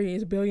Tyler Perry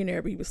is a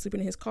billionaire, but he was sleeping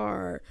in his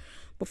car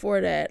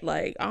before that.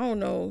 Like I don't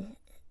know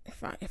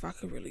if I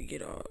could really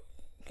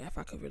if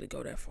I could really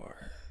go that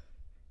far,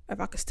 if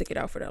I could stick it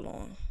out for that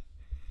long.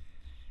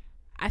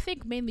 I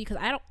think mainly because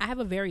I have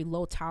a very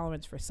low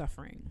tolerance for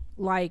suffering.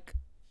 Like,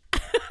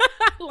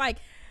 like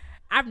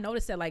I've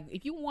noticed that like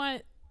if you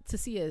want to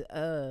see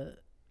a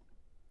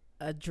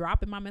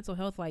drop in my mental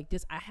health like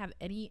this, I have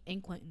any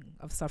inkling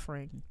of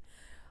suffering.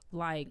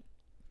 Like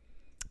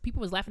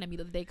people was laughing at me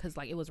the other day because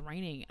like it was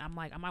raining. I'm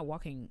like, I'm not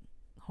walking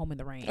home in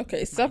the rain.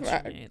 Okay,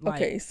 suffering.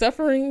 Okay,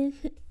 suffering.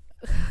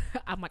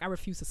 I'm like, I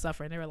refuse to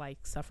suffer, and they were like,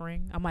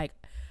 suffering. I'm like,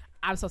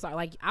 I'm so sorry.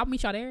 Like I'll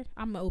meet y'all there.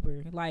 I'm an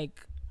Uber. Like.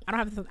 I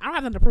don't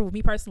have nothing to prove.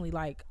 Me personally,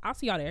 like I'll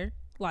see y'all there.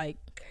 Like,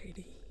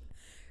 Katie.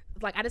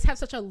 Like I just have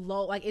such a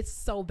low. Like it's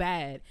so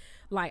bad.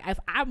 Like if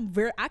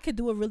I could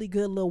do a really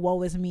good little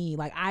woe is me.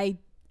 Like I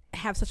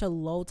have such a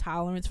low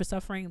tolerance for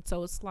suffering.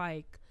 So it's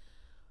like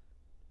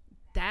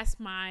that's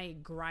my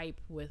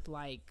gripe with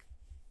like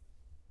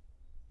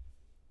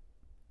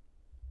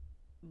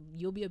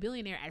you'll be a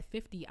billionaire at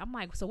 50. I'm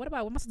like, so what am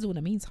I supposed to do in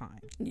the meantime?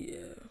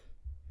 Yeah.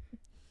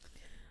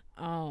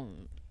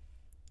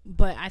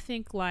 But I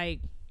think like.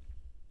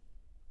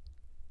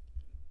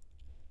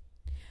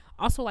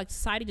 Also, like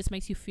society just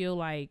makes you feel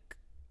like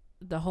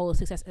the whole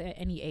success at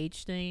any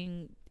age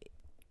thing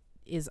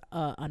is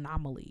a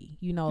anomaly.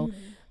 Mm-hmm.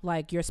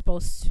 Like you're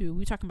supposed to.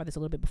 We were talking about this a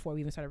little bit before we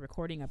even started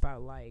recording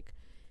about like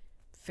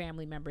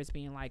family members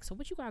being like, "So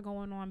what you got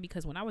going on?"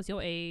 Because when I was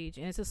your age,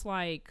 and it's just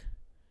like,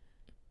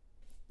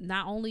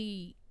 not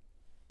only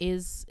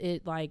is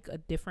it like a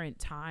different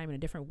time and a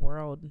different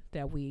world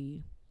that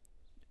we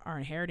are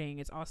inheriting,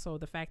 it's also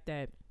the fact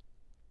that.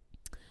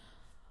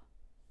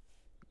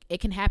 It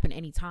can happen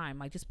anytime,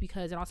 like just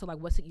because, and also like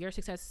what's your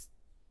success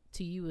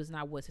to you is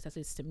not what success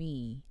is to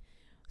me.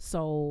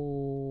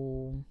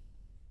 So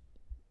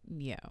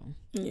Yeah.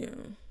 Yeah.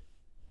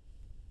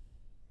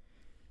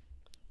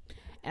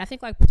 And I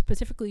think like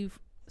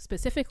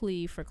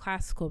specifically for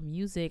classical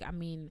music, I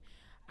mean,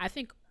 I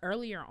think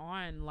earlier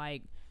on,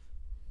 like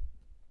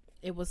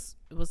it was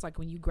like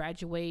when you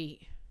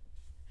graduate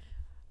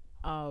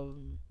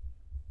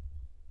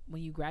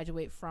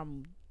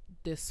from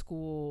this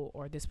school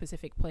or this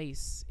specific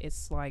place,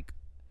 it's like,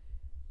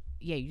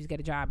 yeah, you just get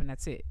a job and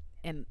that's it.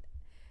 And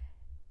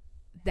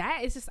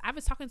that is just, I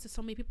was talking to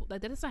so many people,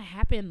 like that doesn't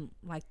happen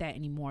like that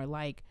anymore.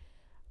 Like,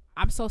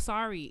 I'm so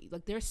sorry,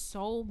 like there's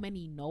so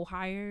many no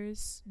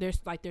hires.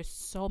 There's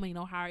so many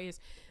no hires.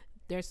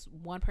 There's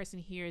one person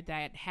here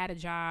that had a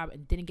job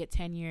and didn't get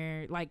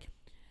tenure. Like,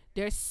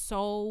 there's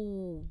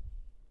so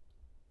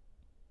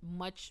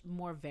much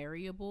more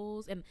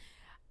variables. And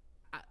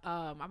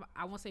I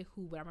won't say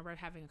who, but I remember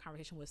having a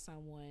conversation with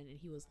someone and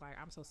he was like,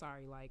 I'm so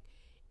sorry, like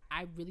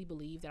I really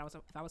believe that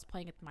if I was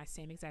playing at my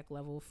same exact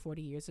level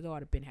 40 years ago,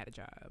 I'd have had a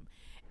job.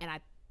 And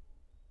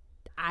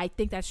I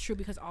think that's true,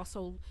 because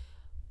also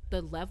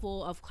the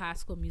level of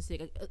classical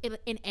music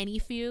in any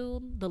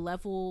field, the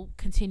level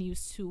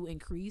continues to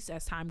increase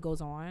as time goes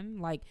on.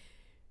 Like,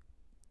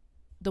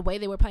 the way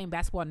they were playing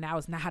basketball now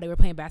is not how they were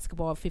playing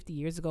basketball 50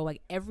 years ago.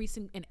 Like, every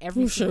single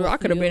I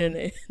could have been in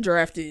it,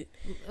 drafted.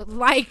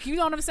 Like, you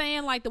know what I'm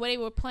saying? Like, the way they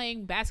were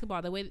playing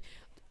basketball, the way,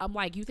 I'm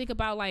like, you think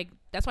about, like,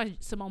 that's why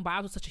Simone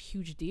Biles was such a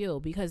huge deal,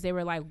 because they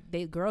were like,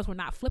 girls were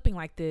not flipping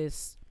like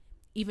this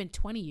even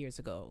 20 years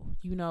ago.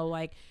 You know,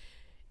 like,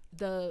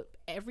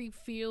 every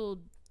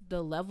field,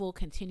 the level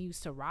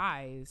continues to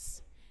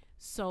rise.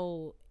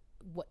 So,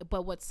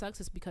 but what sucks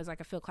is because,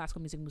 like, I feel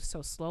classical music moves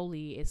so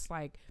slowly. It's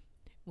like,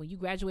 when you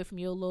graduate from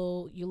your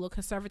little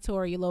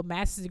conservatory, your little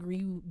master's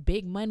degree,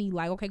 big money,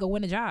 like, okay, go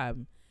win a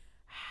job.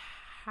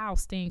 How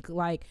stink.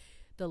 Like,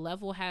 the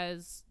level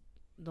has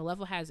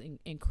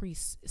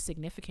increased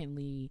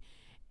significantly,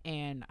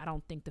 and I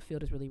don't think the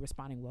field is really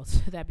responding well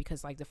to that,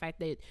 because, like, the fact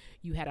that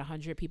you had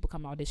 100 people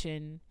come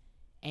audition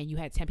and you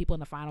had 10 people in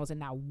the finals and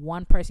not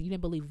one person, you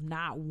didn't believe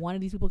not one of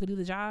these people could do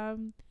the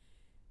job,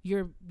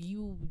 you're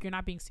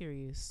not being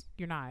serious.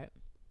 You're not.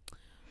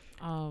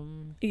 I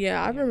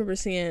remember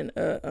seeing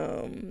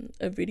a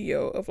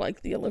video of,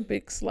 like, the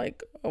Olympics,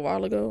 like, a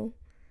while ago,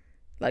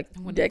 like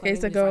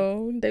decades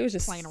ago. They was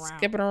just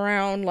skipping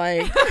around,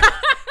 like.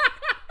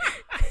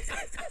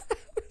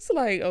 It's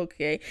like,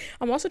 okay.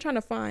 I'm also trying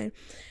to find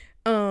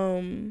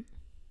hold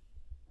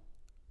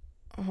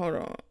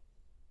on,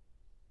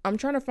 I'm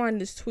trying to find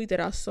this tweet that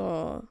I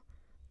saw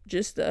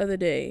just the other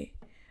day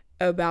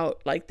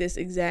about, like, this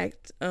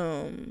exact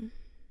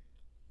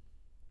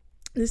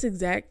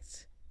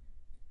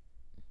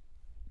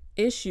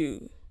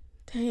issue.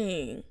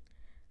 Dang,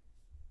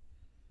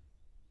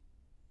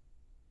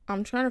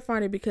 I'm trying to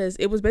find it, because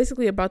it was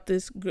basically about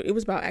it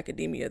was about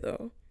academia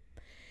though,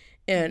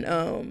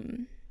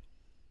 and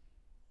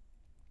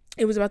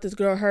it was about this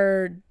girl.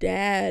 Her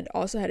dad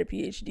also had a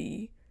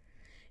PhD,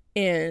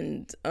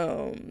 and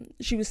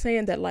she was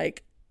saying that,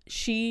 like,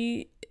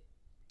 she,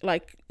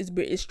 like,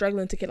 is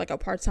struggling to get, like, a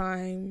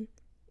part-time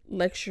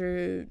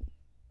lecture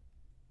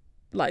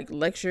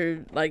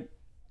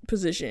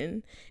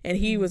position, and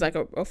he was like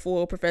a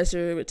full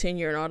professor with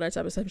tenure and all that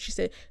type of stuff. She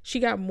said she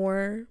got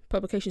more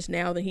publications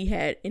now than he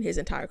had in his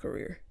entire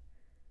career.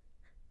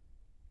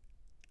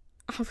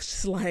 I was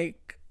just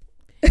like,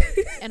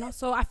 and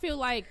also I feel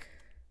like,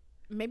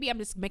 maybe I'm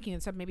just making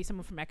this up, maybe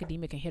someone from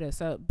academia can hit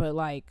us up, but,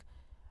 like,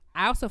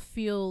 I also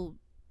feel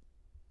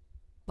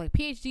like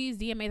PhDs,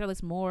 DMAs are at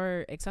least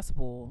more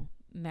accessible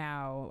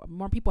now.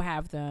 More people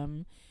have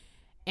them,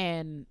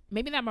 and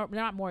maybe they're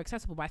not more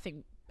accessible, but I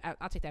think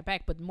I'll take that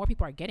back, but more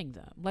people are getting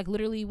them. Like,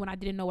 literally, when I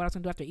didn't know what I was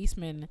going to do after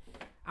Eastman,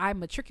 I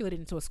matriculated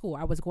into a school.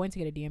 I was going to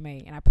get a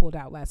DMA, and I pulled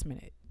out last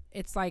minute.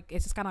 It's like,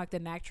 it's just kind of like the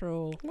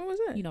natural. What was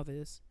that? You know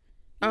this.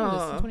 You know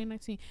this in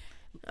 2019.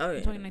 Oh, yeah.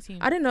 2019.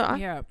 I didn't know.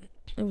 Yeah.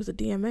 It was a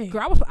DMA.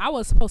 Girl, I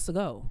was supposed to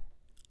go.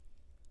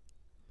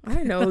 I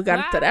didn't know we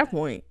got to that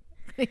point.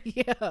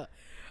 Yeah.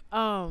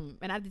 And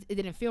it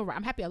didn't feel right.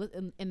 I'm happy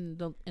in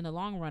the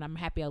long run. I'm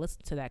happy I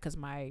listened to that, because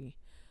my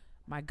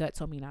gut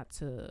told me not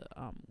to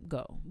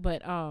go.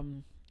 But I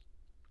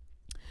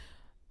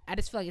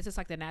just feel like it's just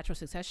like the natural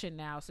succession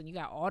now. So you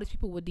got all these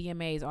people with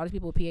DMAs, all these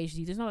people with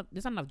PhDs. There's not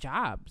enough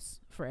jobs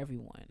for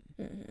everyone.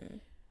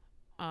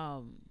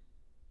 Mm-hmm.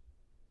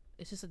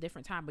 It's just a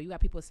different time. But you got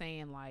people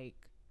saying, like,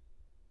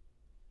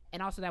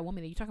 and also that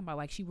woman that you're talking about,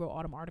 like, she wrote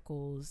all them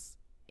articles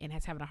and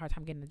has having a hard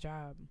time getting a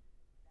job.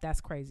 That's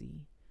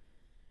crazy.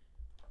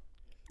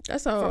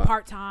 That's how, for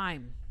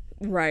part-time.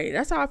 Right.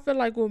 That's how I feel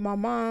like with my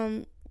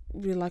mom.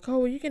 Be like, oh,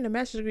 well, you getting a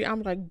master's degree.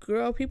 I'm like,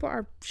 girl, people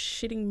are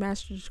shitting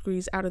master's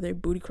degrees out of their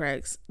booty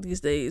cracks these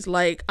days.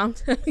 Like, I'm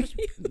telling you.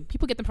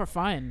 People get them for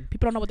fun.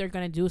 People don't know what they're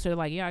going to do, so they're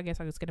like, yeah, I guess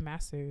I'll just get a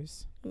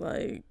master's.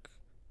 Like,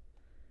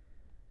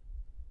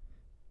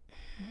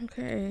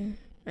 okay.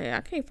 Yeah,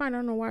 I can't find it.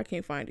 I don't know why I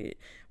can't find it.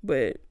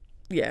 But,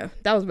 yeah,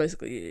 that was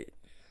basically it.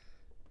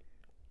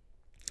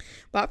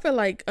 But I feel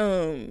like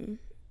that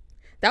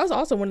was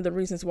also one of the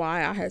reasons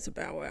why I had to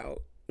bow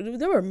out.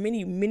 There were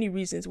many, many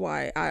reasons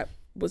why I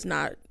was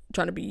not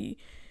trying to be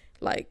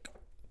like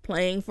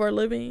playing for a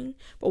living,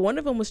 but one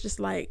of them was just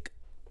like,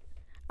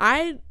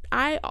 I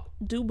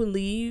do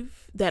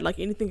believe that like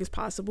anything is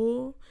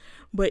possible,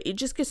 but it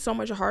just gets so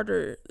much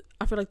harder.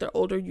 I feel like the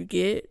older you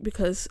get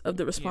because of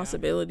the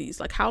responsibilities.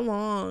 Like how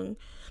long,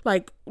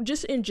 like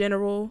just in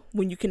general,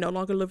 when you can no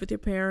longer live with your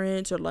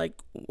parents or like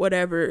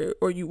whatever,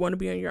 or you want to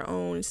be on your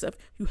own and stuff,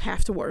 you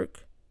have to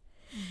work.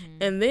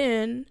 And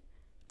then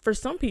for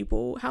some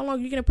people, how long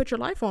are you gonna put your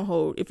life on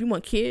hold if you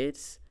want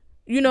kids?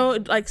 You know,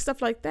 like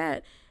stuff like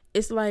that.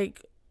 It's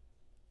like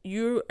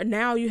you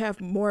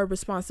have more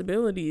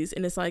responsibilities,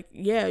 and it's like,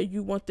 yeah,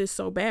 you want this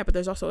so bad, but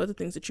there's also other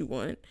things that you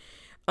want.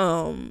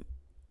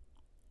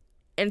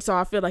 And so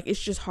I feel like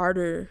it's just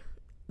harder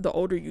the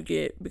older you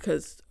get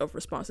because of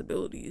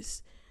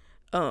responsibilities.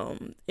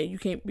 And you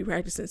can't be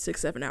practicing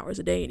 6-7 hours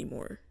a day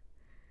anymore.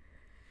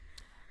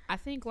 I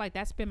think like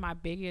that's been my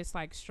biggest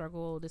like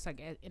struggle, just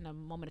like in a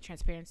moment of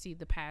transparency,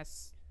 the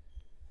past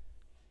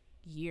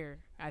year,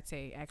 I'd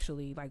say.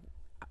 Actually, like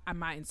I'm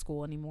not in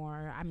school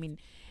anymore. I mean,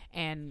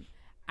 and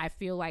I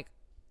feel like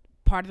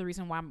part of the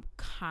reason why I'm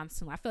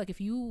constantly, I feel like if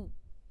you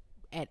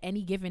at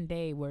any given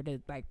day were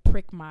to like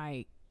prick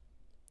my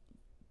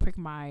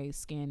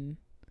skin,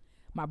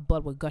 my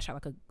blood would gush out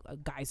like a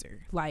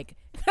geyser. Like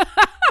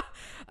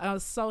I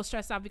was so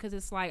stressed out because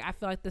it's like I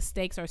feel like the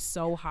stakes are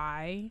so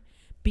high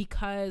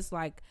because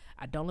like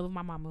I don't live with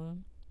my mama,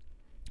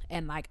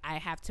 and like I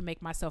have to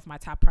make myself my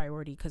top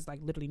priority because like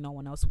literally no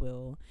one else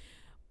will.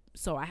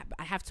 So I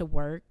have to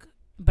work,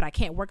 but I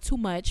can't work too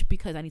much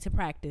because I need to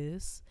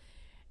practice.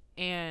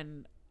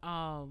 And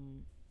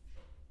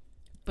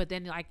but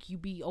then like you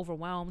be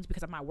overwhelmed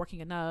because I'm not working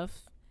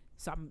enough,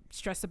 so I'm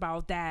stressed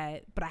about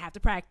that, but I have to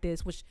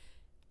practice, which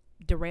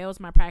derails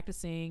my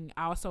practicing.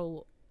 I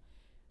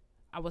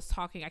was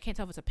talking, I can't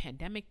tell if it's a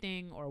pandemic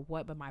thing or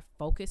what, but my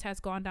focus has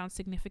gone down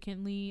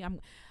significantly.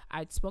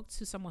 I spoke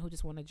to someone who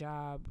just won a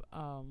job.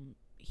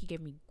 He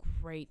gave me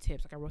great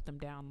tips. Like I wrote them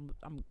down.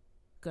 I'm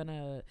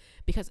gonna,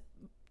 because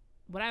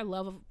what I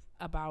love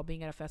about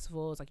being at a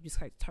festival is like you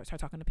just like start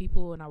talking to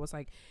people, and I was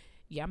like,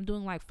 yeah, I'm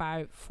doing like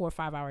 4 or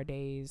 5 hour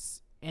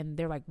days, and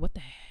they're like, what the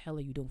hell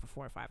are you doing for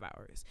 4 or 5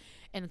 hours?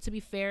 And to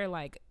be fair,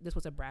 like this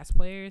was a brass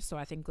player, so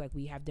I think like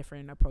we have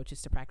different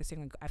approaches to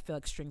practicing. Like I feel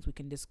like strings we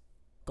can just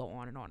go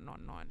on and on and on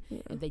and on. Yeah.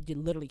 And they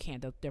literally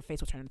can't. Their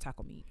face will turn into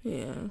taco meat.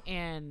 Yeah.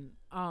 And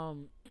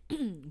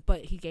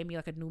but he gave me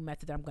like a new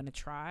method that I'm gonna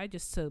try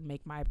just to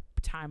make my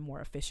time more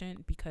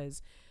efficient,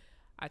 because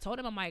I told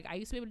him, I'm like, I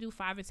used to be able to do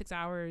 5 and 6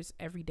 hours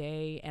every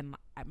day, and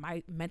I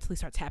might mentally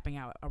start tapping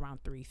out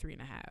around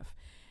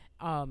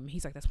 3.5.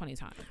 He's like, that's plenty of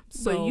time.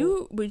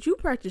 So, but you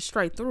practice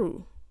straight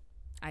through.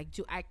 I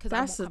do. Because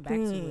I won't come back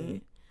to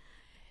it.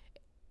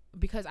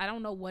 Because I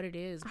don't know what it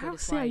is. But I don't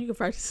see how you can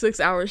practice 6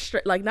 hours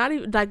straight. Like not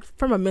even like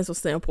from a mental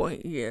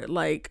standpoint. Yeah,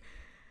 like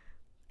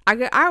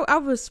I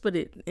would split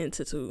it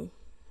into 2.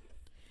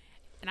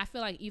 And I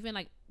feel like even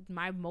like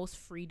my most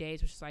free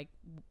days, which is like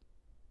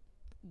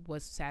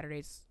was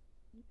Saturdays.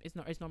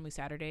 It's normally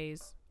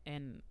Saturdays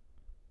and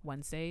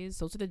Wednesdays.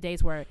 Those are the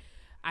days where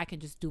I can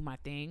just do my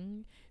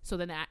thing. So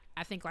then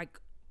I think like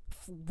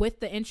with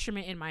the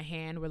instrument in my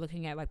hand, we're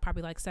looking at like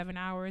probably like 7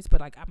 hours, but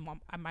like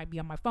I might be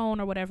on my phone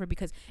or whatever,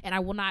 and I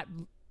will not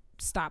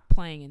stop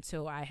playing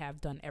until I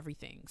have done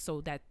everything,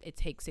 so that it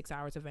takes 6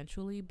 hours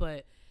eventually.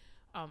 But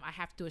I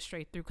have to do it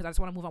straight through because I just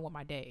want to move on with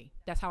my day.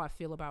 That's how I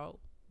feel about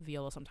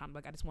viola sometimes.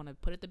 Like I just want to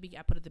put at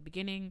the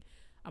beginning.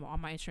 I'm on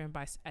my instrument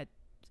at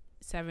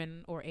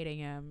 7 or 8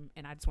 a.m.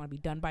 and I just want to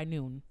be done by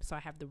noon, so I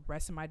have the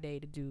rest of my day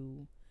to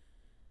do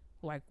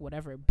like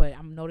whatever. But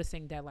I'm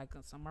noticing that like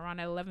somewhere around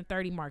that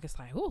 11:30 mark, it's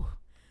like, ooh,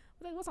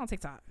 what's on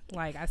TikTok?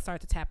 Like I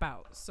start to tap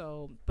out.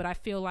 So, but I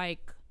feel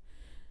like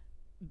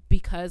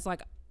because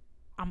like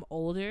I'm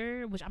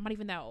older, which I'm not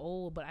even that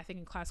old, but I think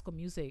in classical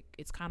music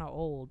it's kind of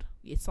old.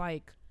 It's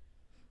like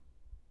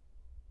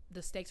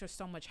the stakes are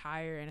so much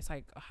higher, and it's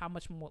like how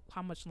much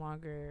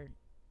longer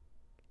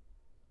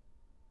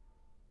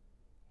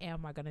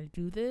am I gonna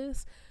do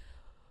this?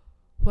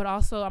 But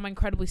also I'm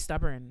incredibly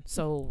stubborn,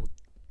 so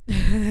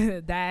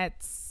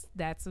it's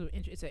an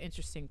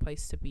interesting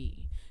place to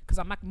be, because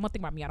I'm not, one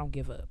thing about me, I don't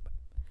give up.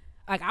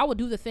 Like I will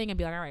do the thing and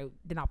be like, all right,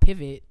 then I'll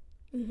pivot.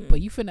 But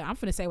I'm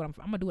finna say what I'm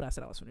gonna do what I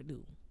said I was gonna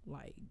do.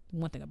 Like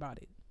one thing about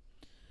it,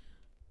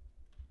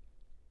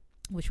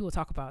 which we will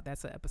talk about.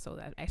 That's an episode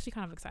that I'm actually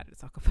kind of excited to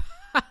talk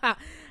about.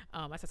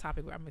 That's a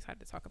topic where I'm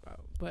excited to talk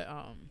about. But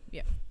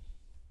yeah.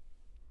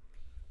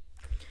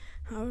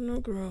 I don't know,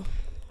 girl.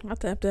 I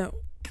tapped out.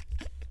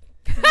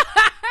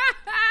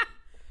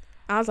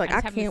 I was like,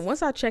 I can't.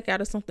 Once I check out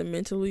of something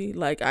mentally,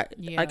 like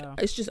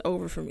it's just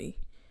over for me.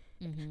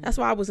 That's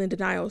why I was in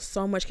denial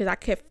so much, because I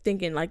kept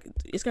thinking like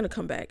it's gonna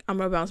come back. I'm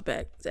gonna bounce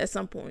back at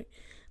some point,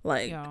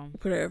 like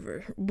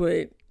whatever.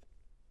 But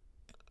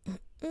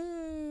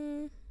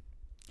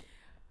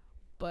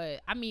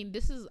I mean,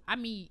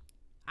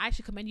 I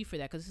should commend you for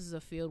that, because this is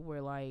a field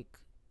where like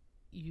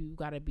you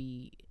gotta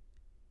be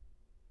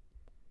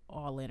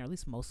all in, or at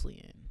least mostly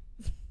in.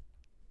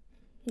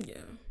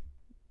 Yeah,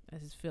 I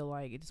just feel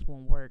like it just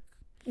won't work.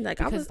 Like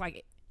because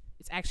like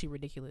it's actually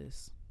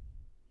ridiculous.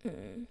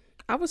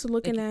 I was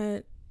looking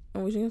at.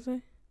 What was you gonna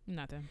say?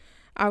 Nothing.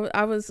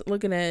 I was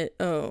looking at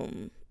what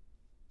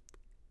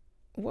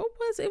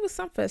was it? It was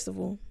some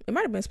festival. It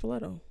might have been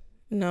Spoleto.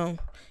 No,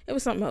 it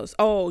was something else.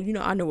 Oh,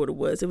 I know what it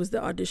was. It was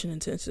the audition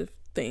intensive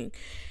thing,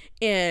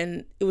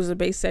 and it was a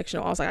base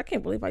sectional. I was like, I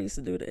can't believe I used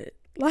to do that.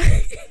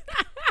 Like,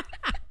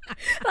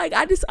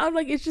 I'm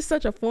like, it's just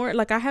such a foreign.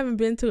 Like, I haven't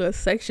been to a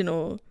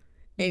sectional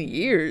in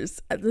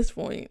years at this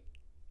point.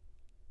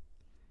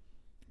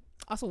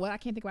 Also, what I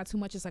can't think about too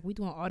much is like we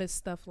doing all this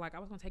stuff. Like I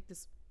was gonna take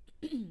this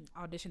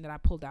audition that I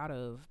pulled out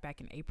of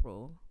back in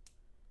April,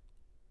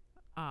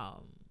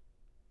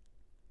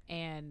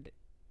 and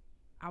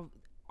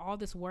all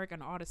this work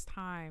and all this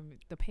time,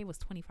 the pay was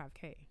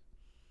 $25,000.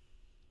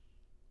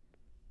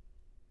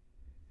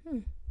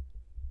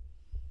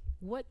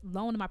 What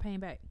loan am I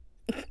paying back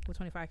with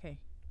 $25,000?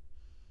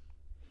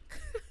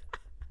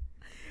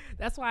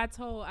 That's why I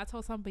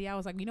told somebody, I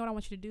was like, you know what I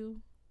want you to do?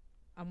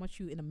 I want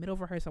you in the middle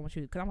of rehearsal.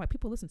 Because I'm like,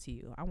 people listen to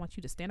you. I want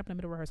you to stand up in the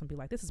middle of rehearsal and be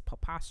like, this is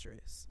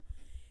preposterous.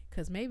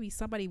 Because maybe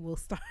somebody will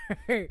start.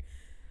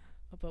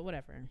 But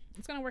whatever.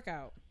 It's going to work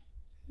out.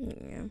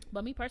 Yeah.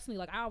 But me personally,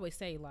 like I always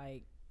say,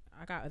 like,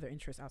 I got other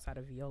interests outside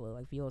of viola.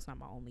 Like, viola's not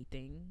my only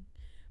thing.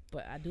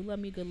 But I do love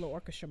me a good little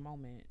orchestra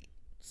moment.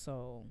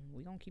 So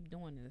we're going to keep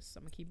doing this.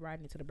 I'm going to keep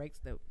riding it till the brakes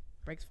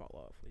fall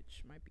off,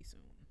 which might be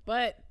soon.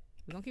 But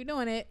we're going to keep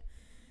doing it.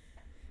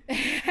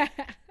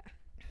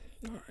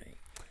 All right.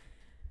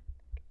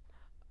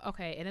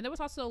 Okay, and then there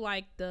was also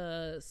like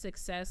the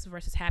success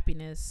versus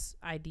happiness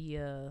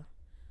idea.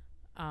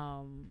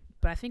 But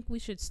I think we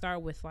should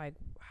start with like,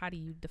 how do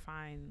you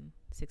define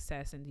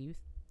success, and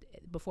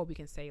before we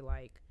can say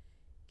like,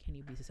 can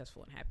you be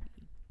successful and happy?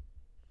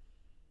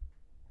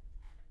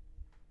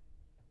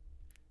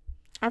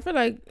 I feel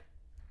like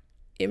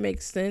it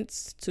makes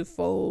sense to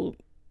fold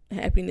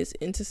happiness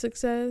into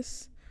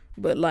success,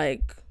 but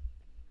like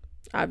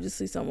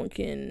obviously someone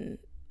can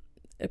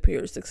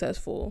appear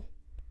successful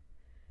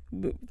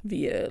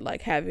via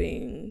like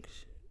having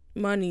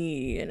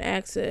money and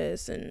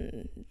access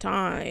and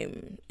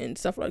time and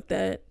stuff like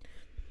that,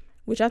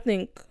 which I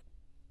think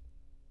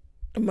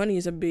money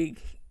is a big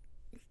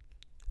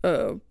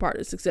part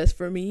of success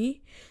for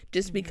me,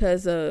 just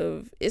because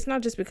of, it's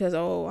not just because,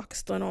 oh, I can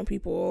stunt on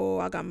people, oh,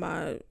 I got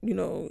my,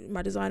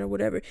 my design or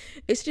whatever.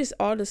 It's just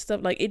all this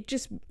stuff, like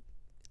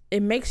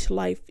it makes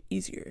life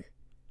easier.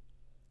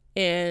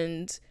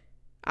 And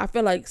I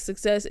feel like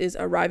success is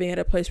arriving at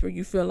a place where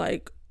you feel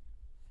like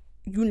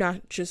you're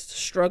not just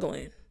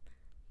struggling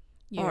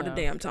all the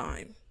damn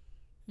time.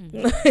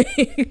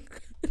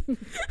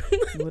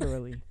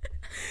 Literally.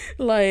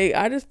 Like,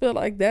 I just feel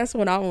like that's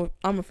when I'm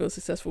gonna feel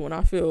successful, when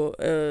I feel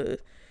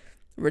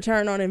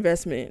return on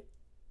investment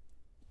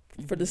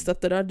for the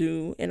stuff that I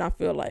do, and I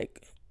feel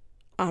like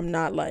I'm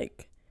not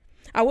like,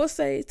 I will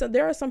say, so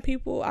there are some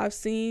people I've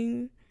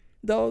seen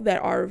though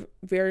that are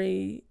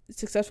very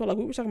successful. Like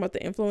we were talking about the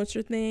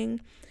influencer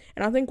thing,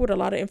 and I think with a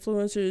lot of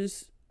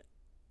influencers,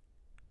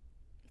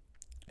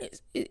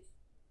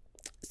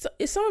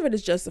 some of it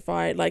is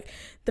justified, like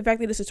the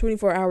fact that it's a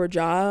 24-hour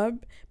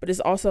job, but it's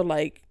also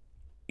like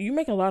you're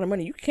making a lot of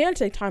money. You can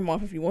take time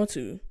off if you want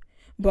to,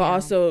 but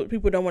also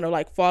people don't want to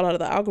like fall out of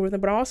the algorithm.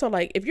 But also,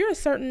 like, if you're a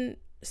certain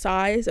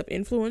size of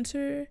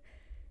influencer,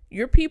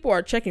 your people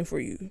are checking for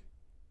you.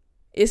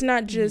 It's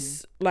not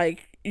just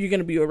like you're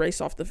gonna be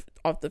erased off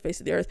the face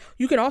of the earth.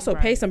 You can also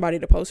pay somebody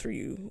to post for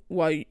you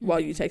while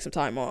you take some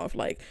time off.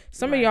 Like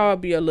some of y'all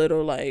be a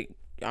little like,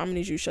 I'm gonna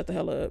need you to shut the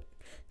hell up,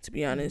 to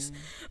be honest.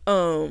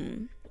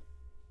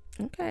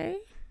 Okay.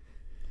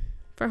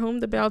 For whom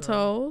the bell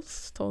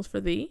tolls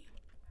for thee.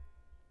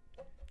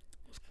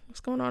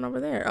 What's going on over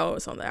there? Oh,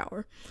 it's on the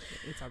hour.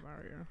 It's on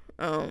the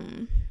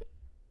hour,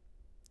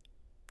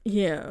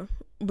 yeah.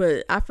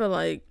 But I feel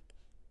like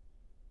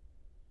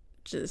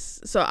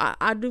so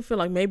I do feel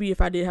like maybe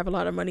if I did have a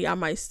lot of money, I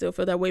might still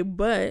feel that way,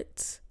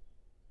 but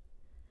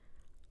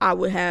I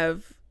would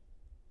have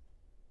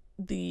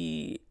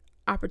the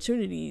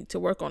opportunity to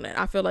work on that.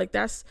 I feel like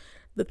that's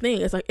the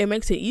thing. It's like it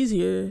makes it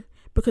easier,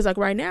 because like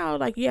right now,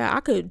 like, yeah,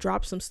 I could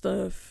drop some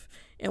stuff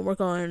and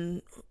work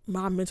on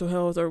my mental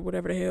health or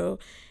whatever the hell,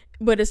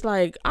 but it's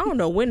like I don't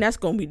know when that's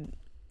gonna be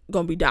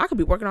done. I could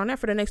be working on that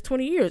for the next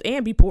 20 years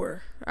and be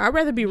poor. I'd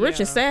rather be rich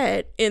and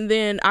sad, and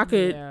then I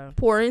could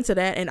pour into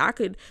that, and I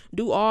could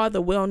do all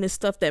the wellness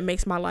stuff that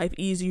makes my life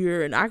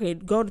easier, and I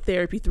could go to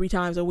therapy 3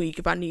 times a week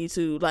if I need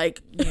to,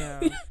 like,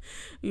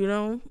 you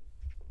know.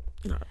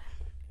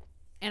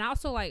 And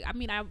also, like, I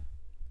mean,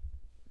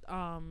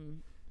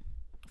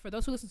 for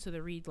those who listen to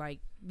the read,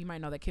 like, you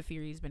might know that Kid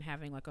Fury's been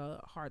having like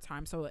a hard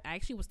time. So I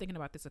actually was thinking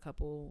about this a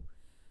couple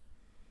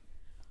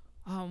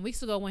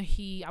weeks ago when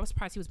I was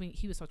surprised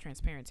he was so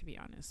transparent, to be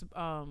honest,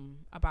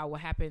 about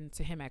what happened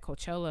to him at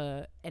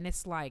Coachella. And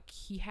it's like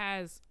he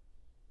has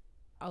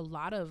a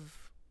lot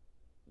of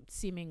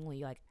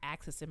seemingly like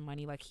access and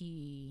money. Like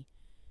he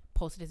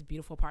posted his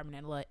beautiful apartment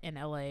in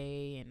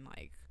LA and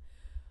like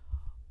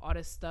all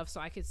this stuff.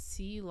 So I could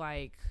see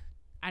like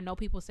I know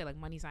people say like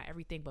money's not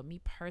everything, but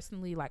me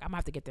personally, like I'm gonna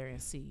have to get there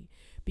and see,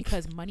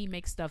 because money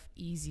makes stuff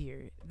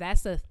easier.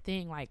 That's the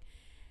thing. Like,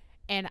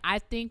 and I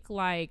think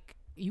like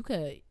you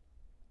could,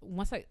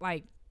 once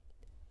like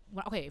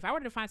well, okay, if I were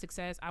to define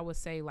success, I would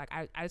say like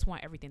I just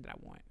want everything that I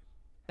want.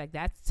 Like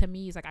that to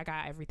me is like I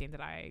got everything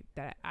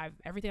I've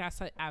everything I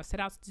set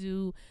out to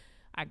do.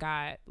 I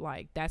got,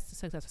 like, that's the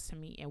success to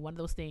me. And one of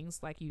those things,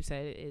 like you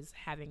said, is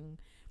having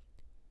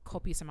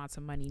copious amounts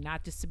of money,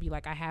 not just to be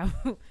like I have.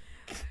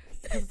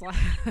 Like,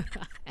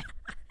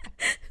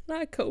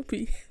 not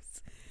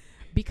copious.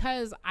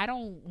 Because I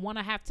don't want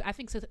to have to. I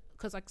think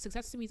because like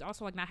success to me is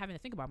also like not having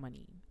to think about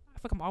money. I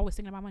feel like I'm always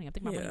thinking about money. I'm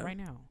thinking about money right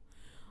now.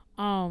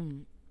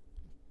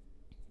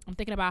 I'm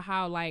thinking about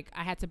how like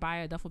I had to buy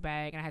a duffel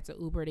bag and I had to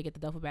Uber to get the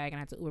duffel bag and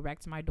I had to Uber back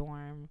to my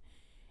dorm,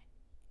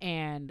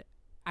 and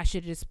I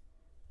should just,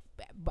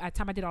 by the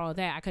time I did all of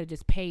that, I could have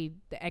just paid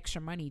the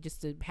extra money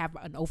just to have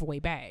an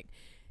overweight bag.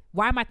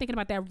 Why am I thinking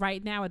about that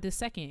right now at this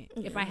second?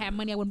 If I had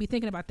money, I wouldn't be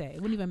thinking about that.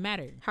 It wouldn't even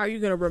matter. How are you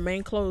going to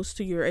remain close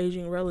to your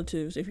aging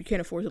relatives if you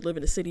can't afford to live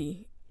in the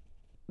city?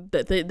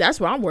 That's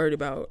what I'm worried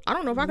about. I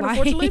don't know if I can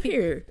afford to live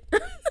here.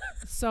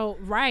 So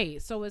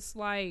it's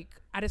like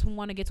I just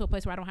want to get to a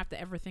place where I don't have to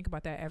ever think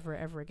about that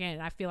ever again.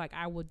 And I feel like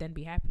I would then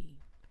be happy,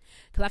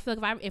 because I feel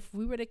like if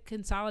we were to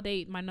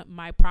consolidate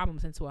my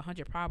problems into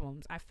 100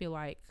 problems, I feel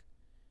like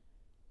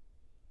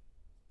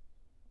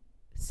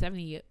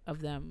 70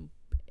 of them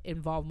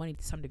involve money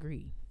to some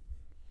degree.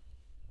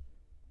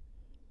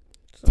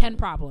 So 10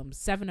 problems,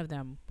 7 of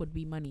them would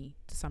be money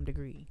to some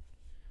degree,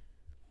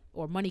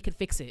 or money could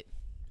fix it,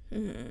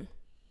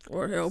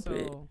 or help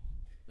it.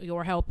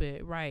 Or help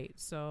it, right?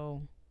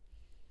 So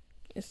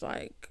it's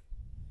like,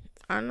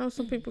 I know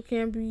some people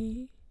can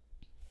be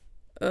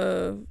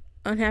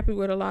unhappy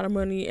with a lot of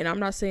money, and I'm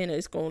not saying that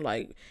it's gonna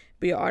like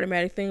be an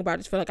automatic thing, but I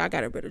just feel like I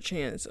got a better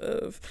chance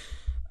of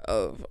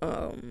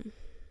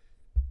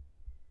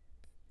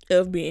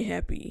being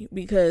happy,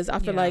 because I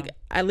feel like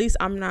at least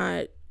I'm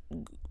not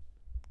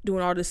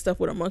doing all this stuff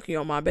with a monkey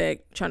on my back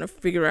trying to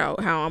figure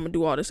out how I'm gonna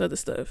do all this other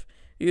stuff,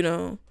 you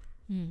know.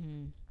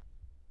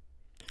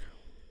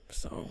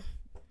 So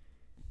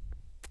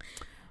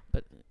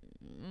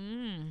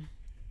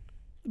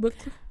but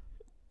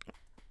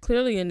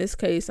clearly in this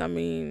case, I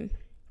mean,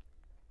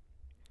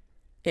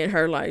 in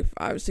her life,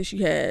 obviously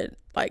she had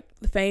like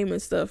the fame and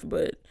stuff,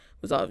 but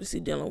was obviously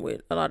dealing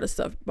with a lot of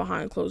stuff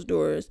behind closed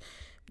doors,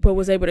 but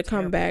was able to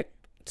come back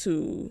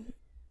to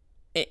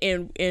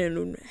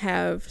and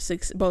have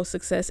both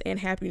success and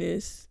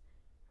happiness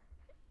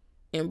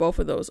in both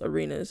of those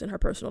arenas, in her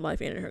personal life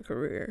and in her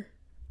career.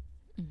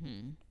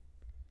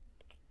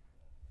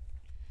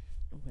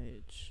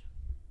 Which,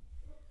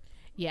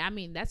 yeah, I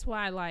mean, that's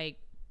why, like,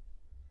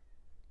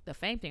 the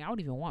fame thing, I don't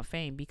even want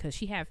fame, because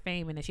she had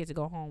fame and then she had to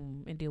go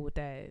home and deal with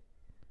that.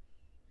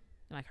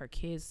 Like, her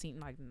kids seem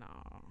like, nah,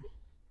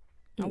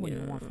 I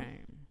wouldn't even want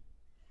fame.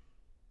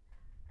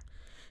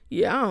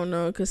 Yeah, I don't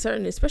know, because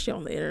certain, especially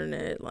on the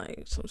internet,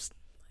 like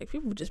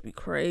people just be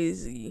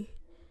crazy.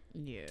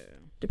 Yeah.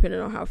 Depending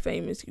on how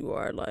famous you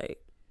are,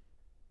 like,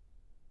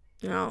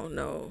 I don't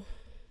know.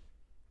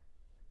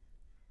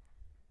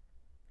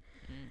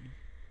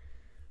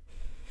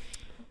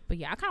 But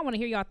yeah, I kind of want to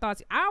hear y'all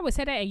thoughts. I always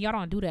say that and y'all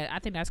don't do that. I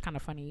think that's kind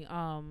of funny.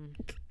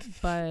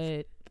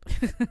 But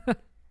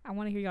I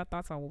want to hear y'all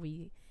thoughts on what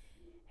we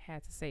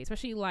had to say,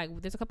 especially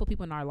like there's a couple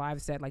people in our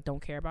lives that like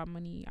don't care about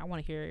money. I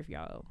want to hear if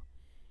y'all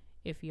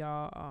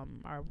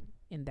are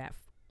in that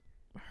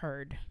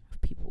herd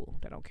of people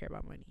that don't care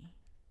about money.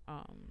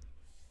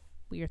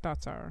 What your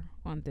thoughts are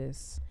on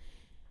this.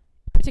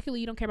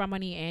 Particularly, you don't care about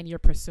money and you're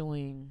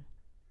pursuing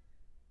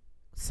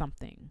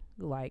something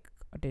like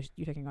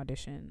you're taking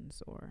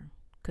auditions, or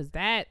because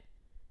that,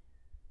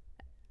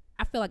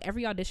 I feel like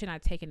every audition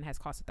I've taken has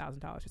cost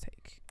 $1,000 to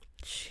take.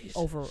 Jesus.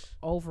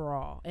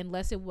 Overall,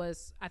 unless it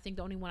was, I think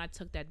the only one I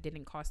took that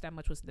didn't cost that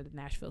much was the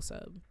Nashville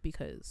sub,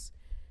 because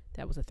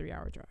that was a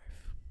 3-hour drive.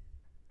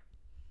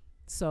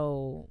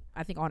 So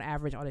I think on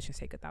average auditions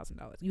take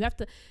 $1,000. You have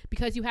to,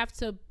 because you have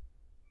to,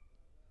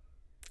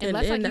 and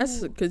that's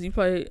because you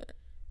play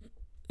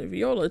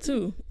viola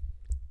too,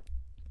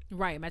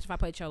 right? Imagine if I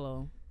played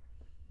cello,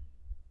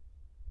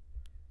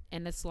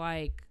 and it's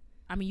like,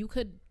 I mean, you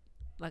could,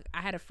 like,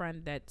 I had a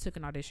friend that took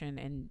an audition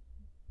and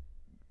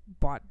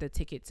bought the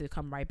ticket to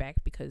come right back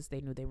because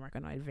they knew they weren't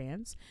going to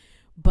advance.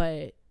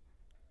 But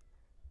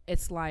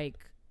it's like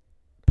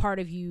part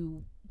of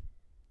you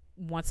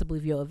wants to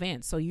believe you'll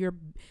advance. So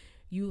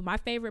my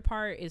favorite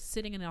part is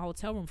sitting in a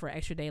hotel room for an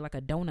extra day like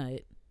a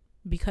donut,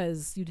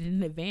 because you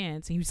didn't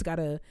advance and you still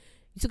gotta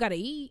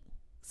eat.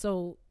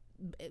 So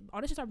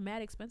auditions are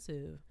mad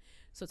expensive.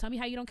 So tell me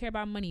how you don't care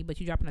about money, but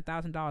you dropping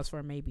 $1,000 for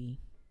a maybe.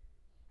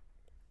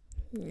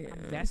 Yeah,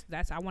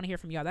 that's I want to hear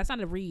from y'all. That's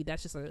not a read.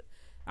 That's just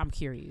I'm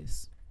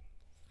curious.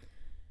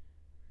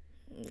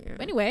 Yeah.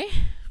 But anyway,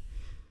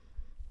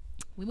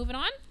 we moving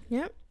on.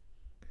 Yep.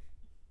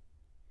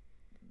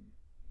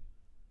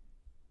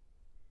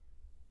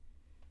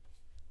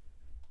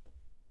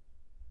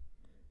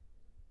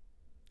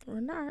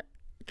 Or not.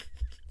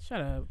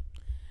 Shut up.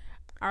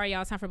 All right,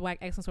 y'all. It's time for Black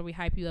Excellence, where we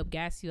hype you up,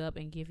 gas you up,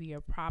 and give you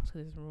your props.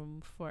 There's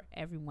room for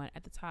everyone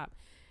at the top.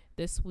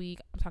 This week,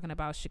 I'm talking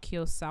about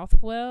Shaquille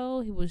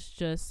Southwell. He was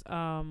just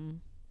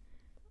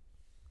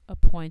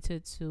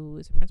appointed to,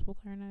 is it principal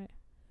clarinet?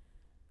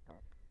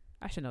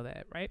 I should know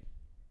that, right?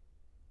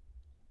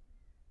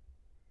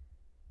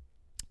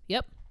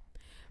 Yep.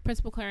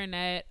 Principal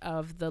clarinet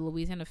of the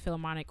Louisiana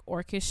Philharmonic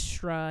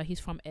Orchestra. He's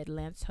from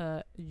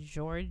Atlanta,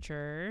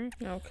 Georgia.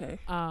 Okay.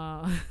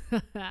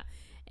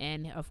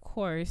 And of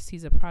course,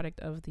 he's a product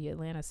of the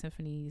Atlanta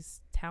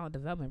Symphony's talent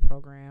development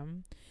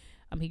program.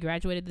 He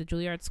graduated the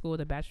Juilliard School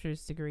with a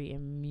bachelor's degree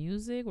in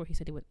music, where he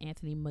studied with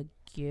Anthony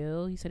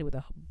McGill. He studied with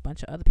a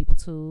bunch of other people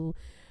too.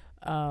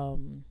 That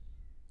I'm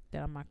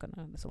not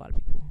gonna. That's a lot of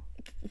people.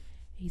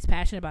 He's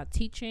passionate about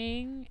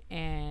teaching,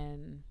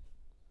 and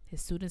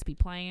his students be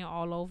playing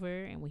all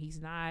over. And when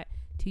he's not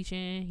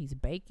teaching, he's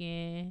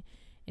baking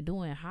and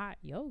doing hot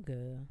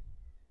yoga.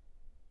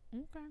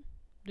 Okay,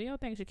 do your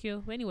thing,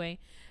 Shaquille. But anyway,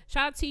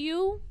 shout out to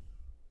you.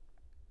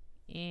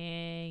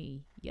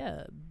 And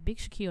yeah, big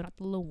Shaquille, not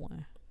the little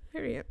one.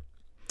 Period.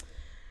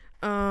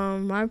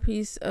 My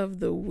piece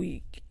of the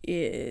week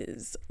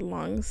is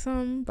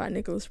Longsome by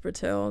Nicholas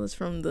Britell. It's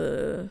from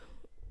the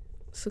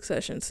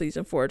Succession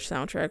season 4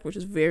 soundtrack, which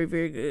is very,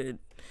 very good.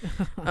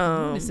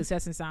 The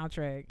Succession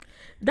soundtrack.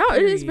 No,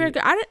 it is very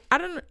good. I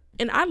don't,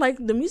 and I like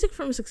the music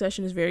from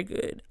Succession is very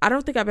good. I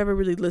don't think I've ever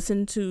really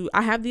listened to.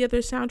 I have the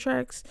other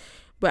soundtracks,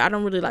 but I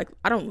don't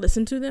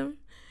listen to them.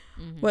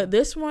 Mm-hmm. But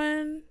this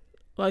one,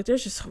 like,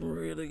 there's just some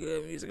really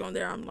good music on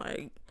there. I'm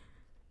like.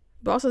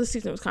 But also the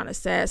season was kind of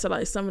sad, so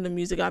like some of the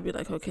music I'd be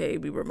like, okay,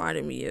 be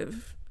reminding me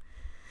of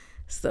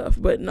stuff.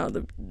 But no,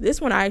 this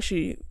one I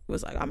actually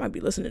was like, I might be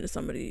listening to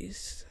some of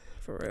these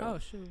for real. Oh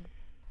shoot!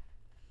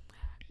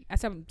 I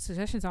have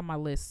suggestions on my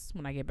list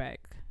when I get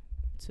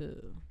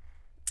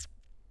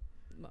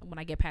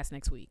past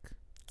next week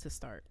to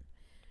start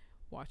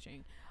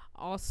watching.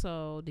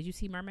 Also, did you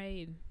see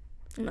Mermaid?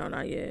 No,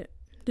 not yet.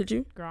 Did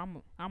you?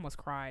 Girl, I almost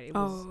cried. It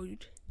was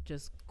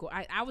just go.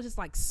 I was just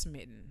like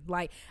smitten.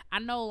 Like I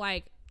know,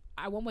 like.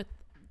 I went with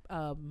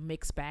a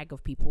mixed bag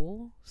of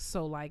people,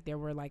 so like there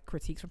were like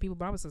critiques from people,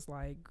 but I was just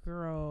like,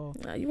 girl,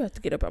 you have to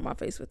get up on my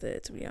face with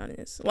that, to be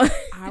honest.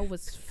 I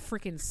was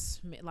freaking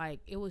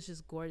like it was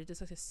just gorgeous,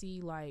 just like to see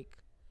like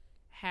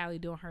Halle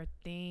doing her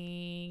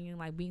thing,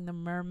 like being the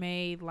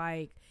mermaid.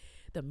 Like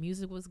the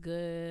music was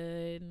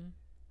good.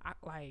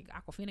 Like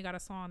Aquafina got a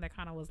song that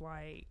kind of was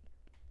like,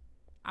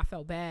 I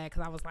felt bad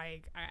because I was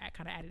like, I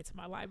kind of added it to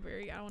my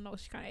library. I don't know,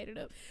 she kind of ate it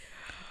up.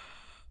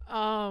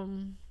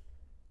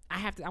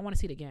 I want to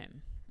see it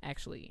again,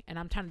 actually. And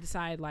I'm trying to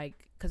decide,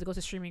 like, because it goes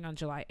to streaming on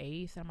July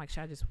 8th. And I'm like,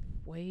 should I just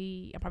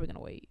wait? I'm probably going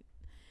to wait.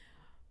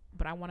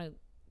 But I want to,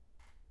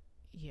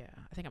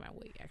 I think I might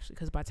wait, actually.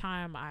 Because by the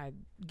time I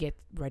get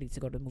ready to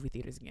go to the movie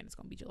theaters again, it's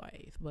going to be July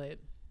 8th. But,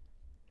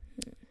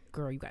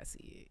 girl, you got to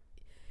see it.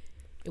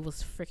 It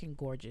was freaking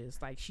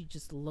gorgeous. Like, she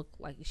just looked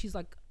like, she's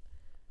like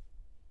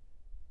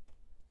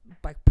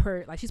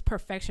she's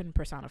perfection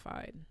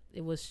personified.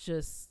 It was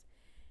just,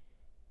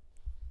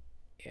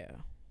 yeah.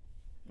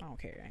 I don't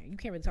care. You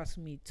can't really talk to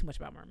me too much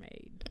about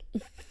Mermaid.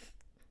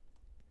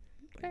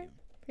 Okay.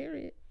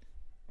 Period.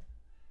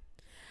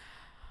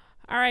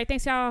 All right.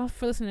 Thanks, y'all,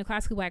 for listening to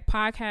Classically Black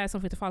Podcast.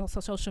 Don't forget to follow us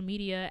on social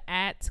media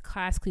at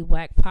Classically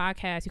Black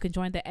Podcast. You can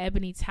join the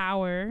Ebony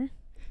Tower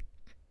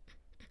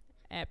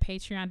at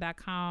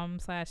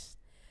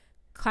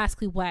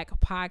patreon.com/Classically Black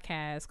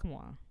Podcast. Come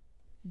on.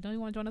 Don't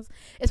you want to join us?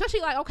 Especially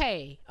like,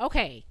 okay.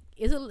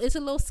 It's a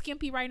little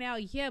skimpy right now.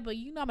 Yeah, but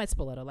you know I'm at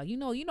Spoleto. Like, you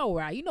know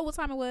where you know what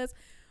time it was.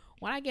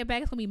 When I get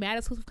back, it's gonna be mad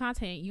exclusive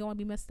content. You don't want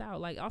to be missed out.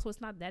 Like, also,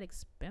 it's not that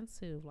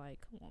expensive. Like,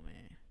 come on,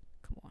 man.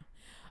 Come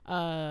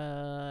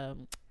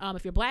on.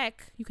 If you're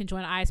black, you can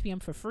join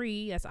ISBM for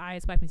free. That's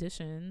IS Black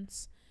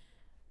Musicians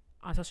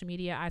on social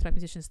media.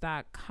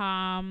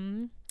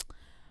 ISBlackmusicians.com.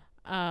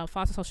 Follow us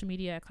on social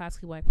media at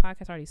Classically Black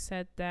Podcast. I already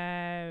said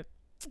that.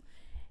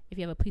 If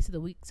you have a piece of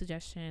the week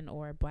suggestion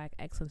or a Black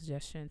excellence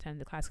suggestion, send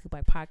to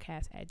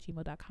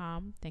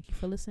classicallyblackpodcast@gmail.com. Thank you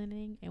for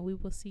listening, and we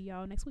will see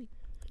y'all next week.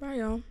 Bye,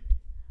 y'all.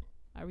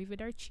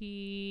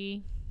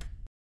 Arrivederci.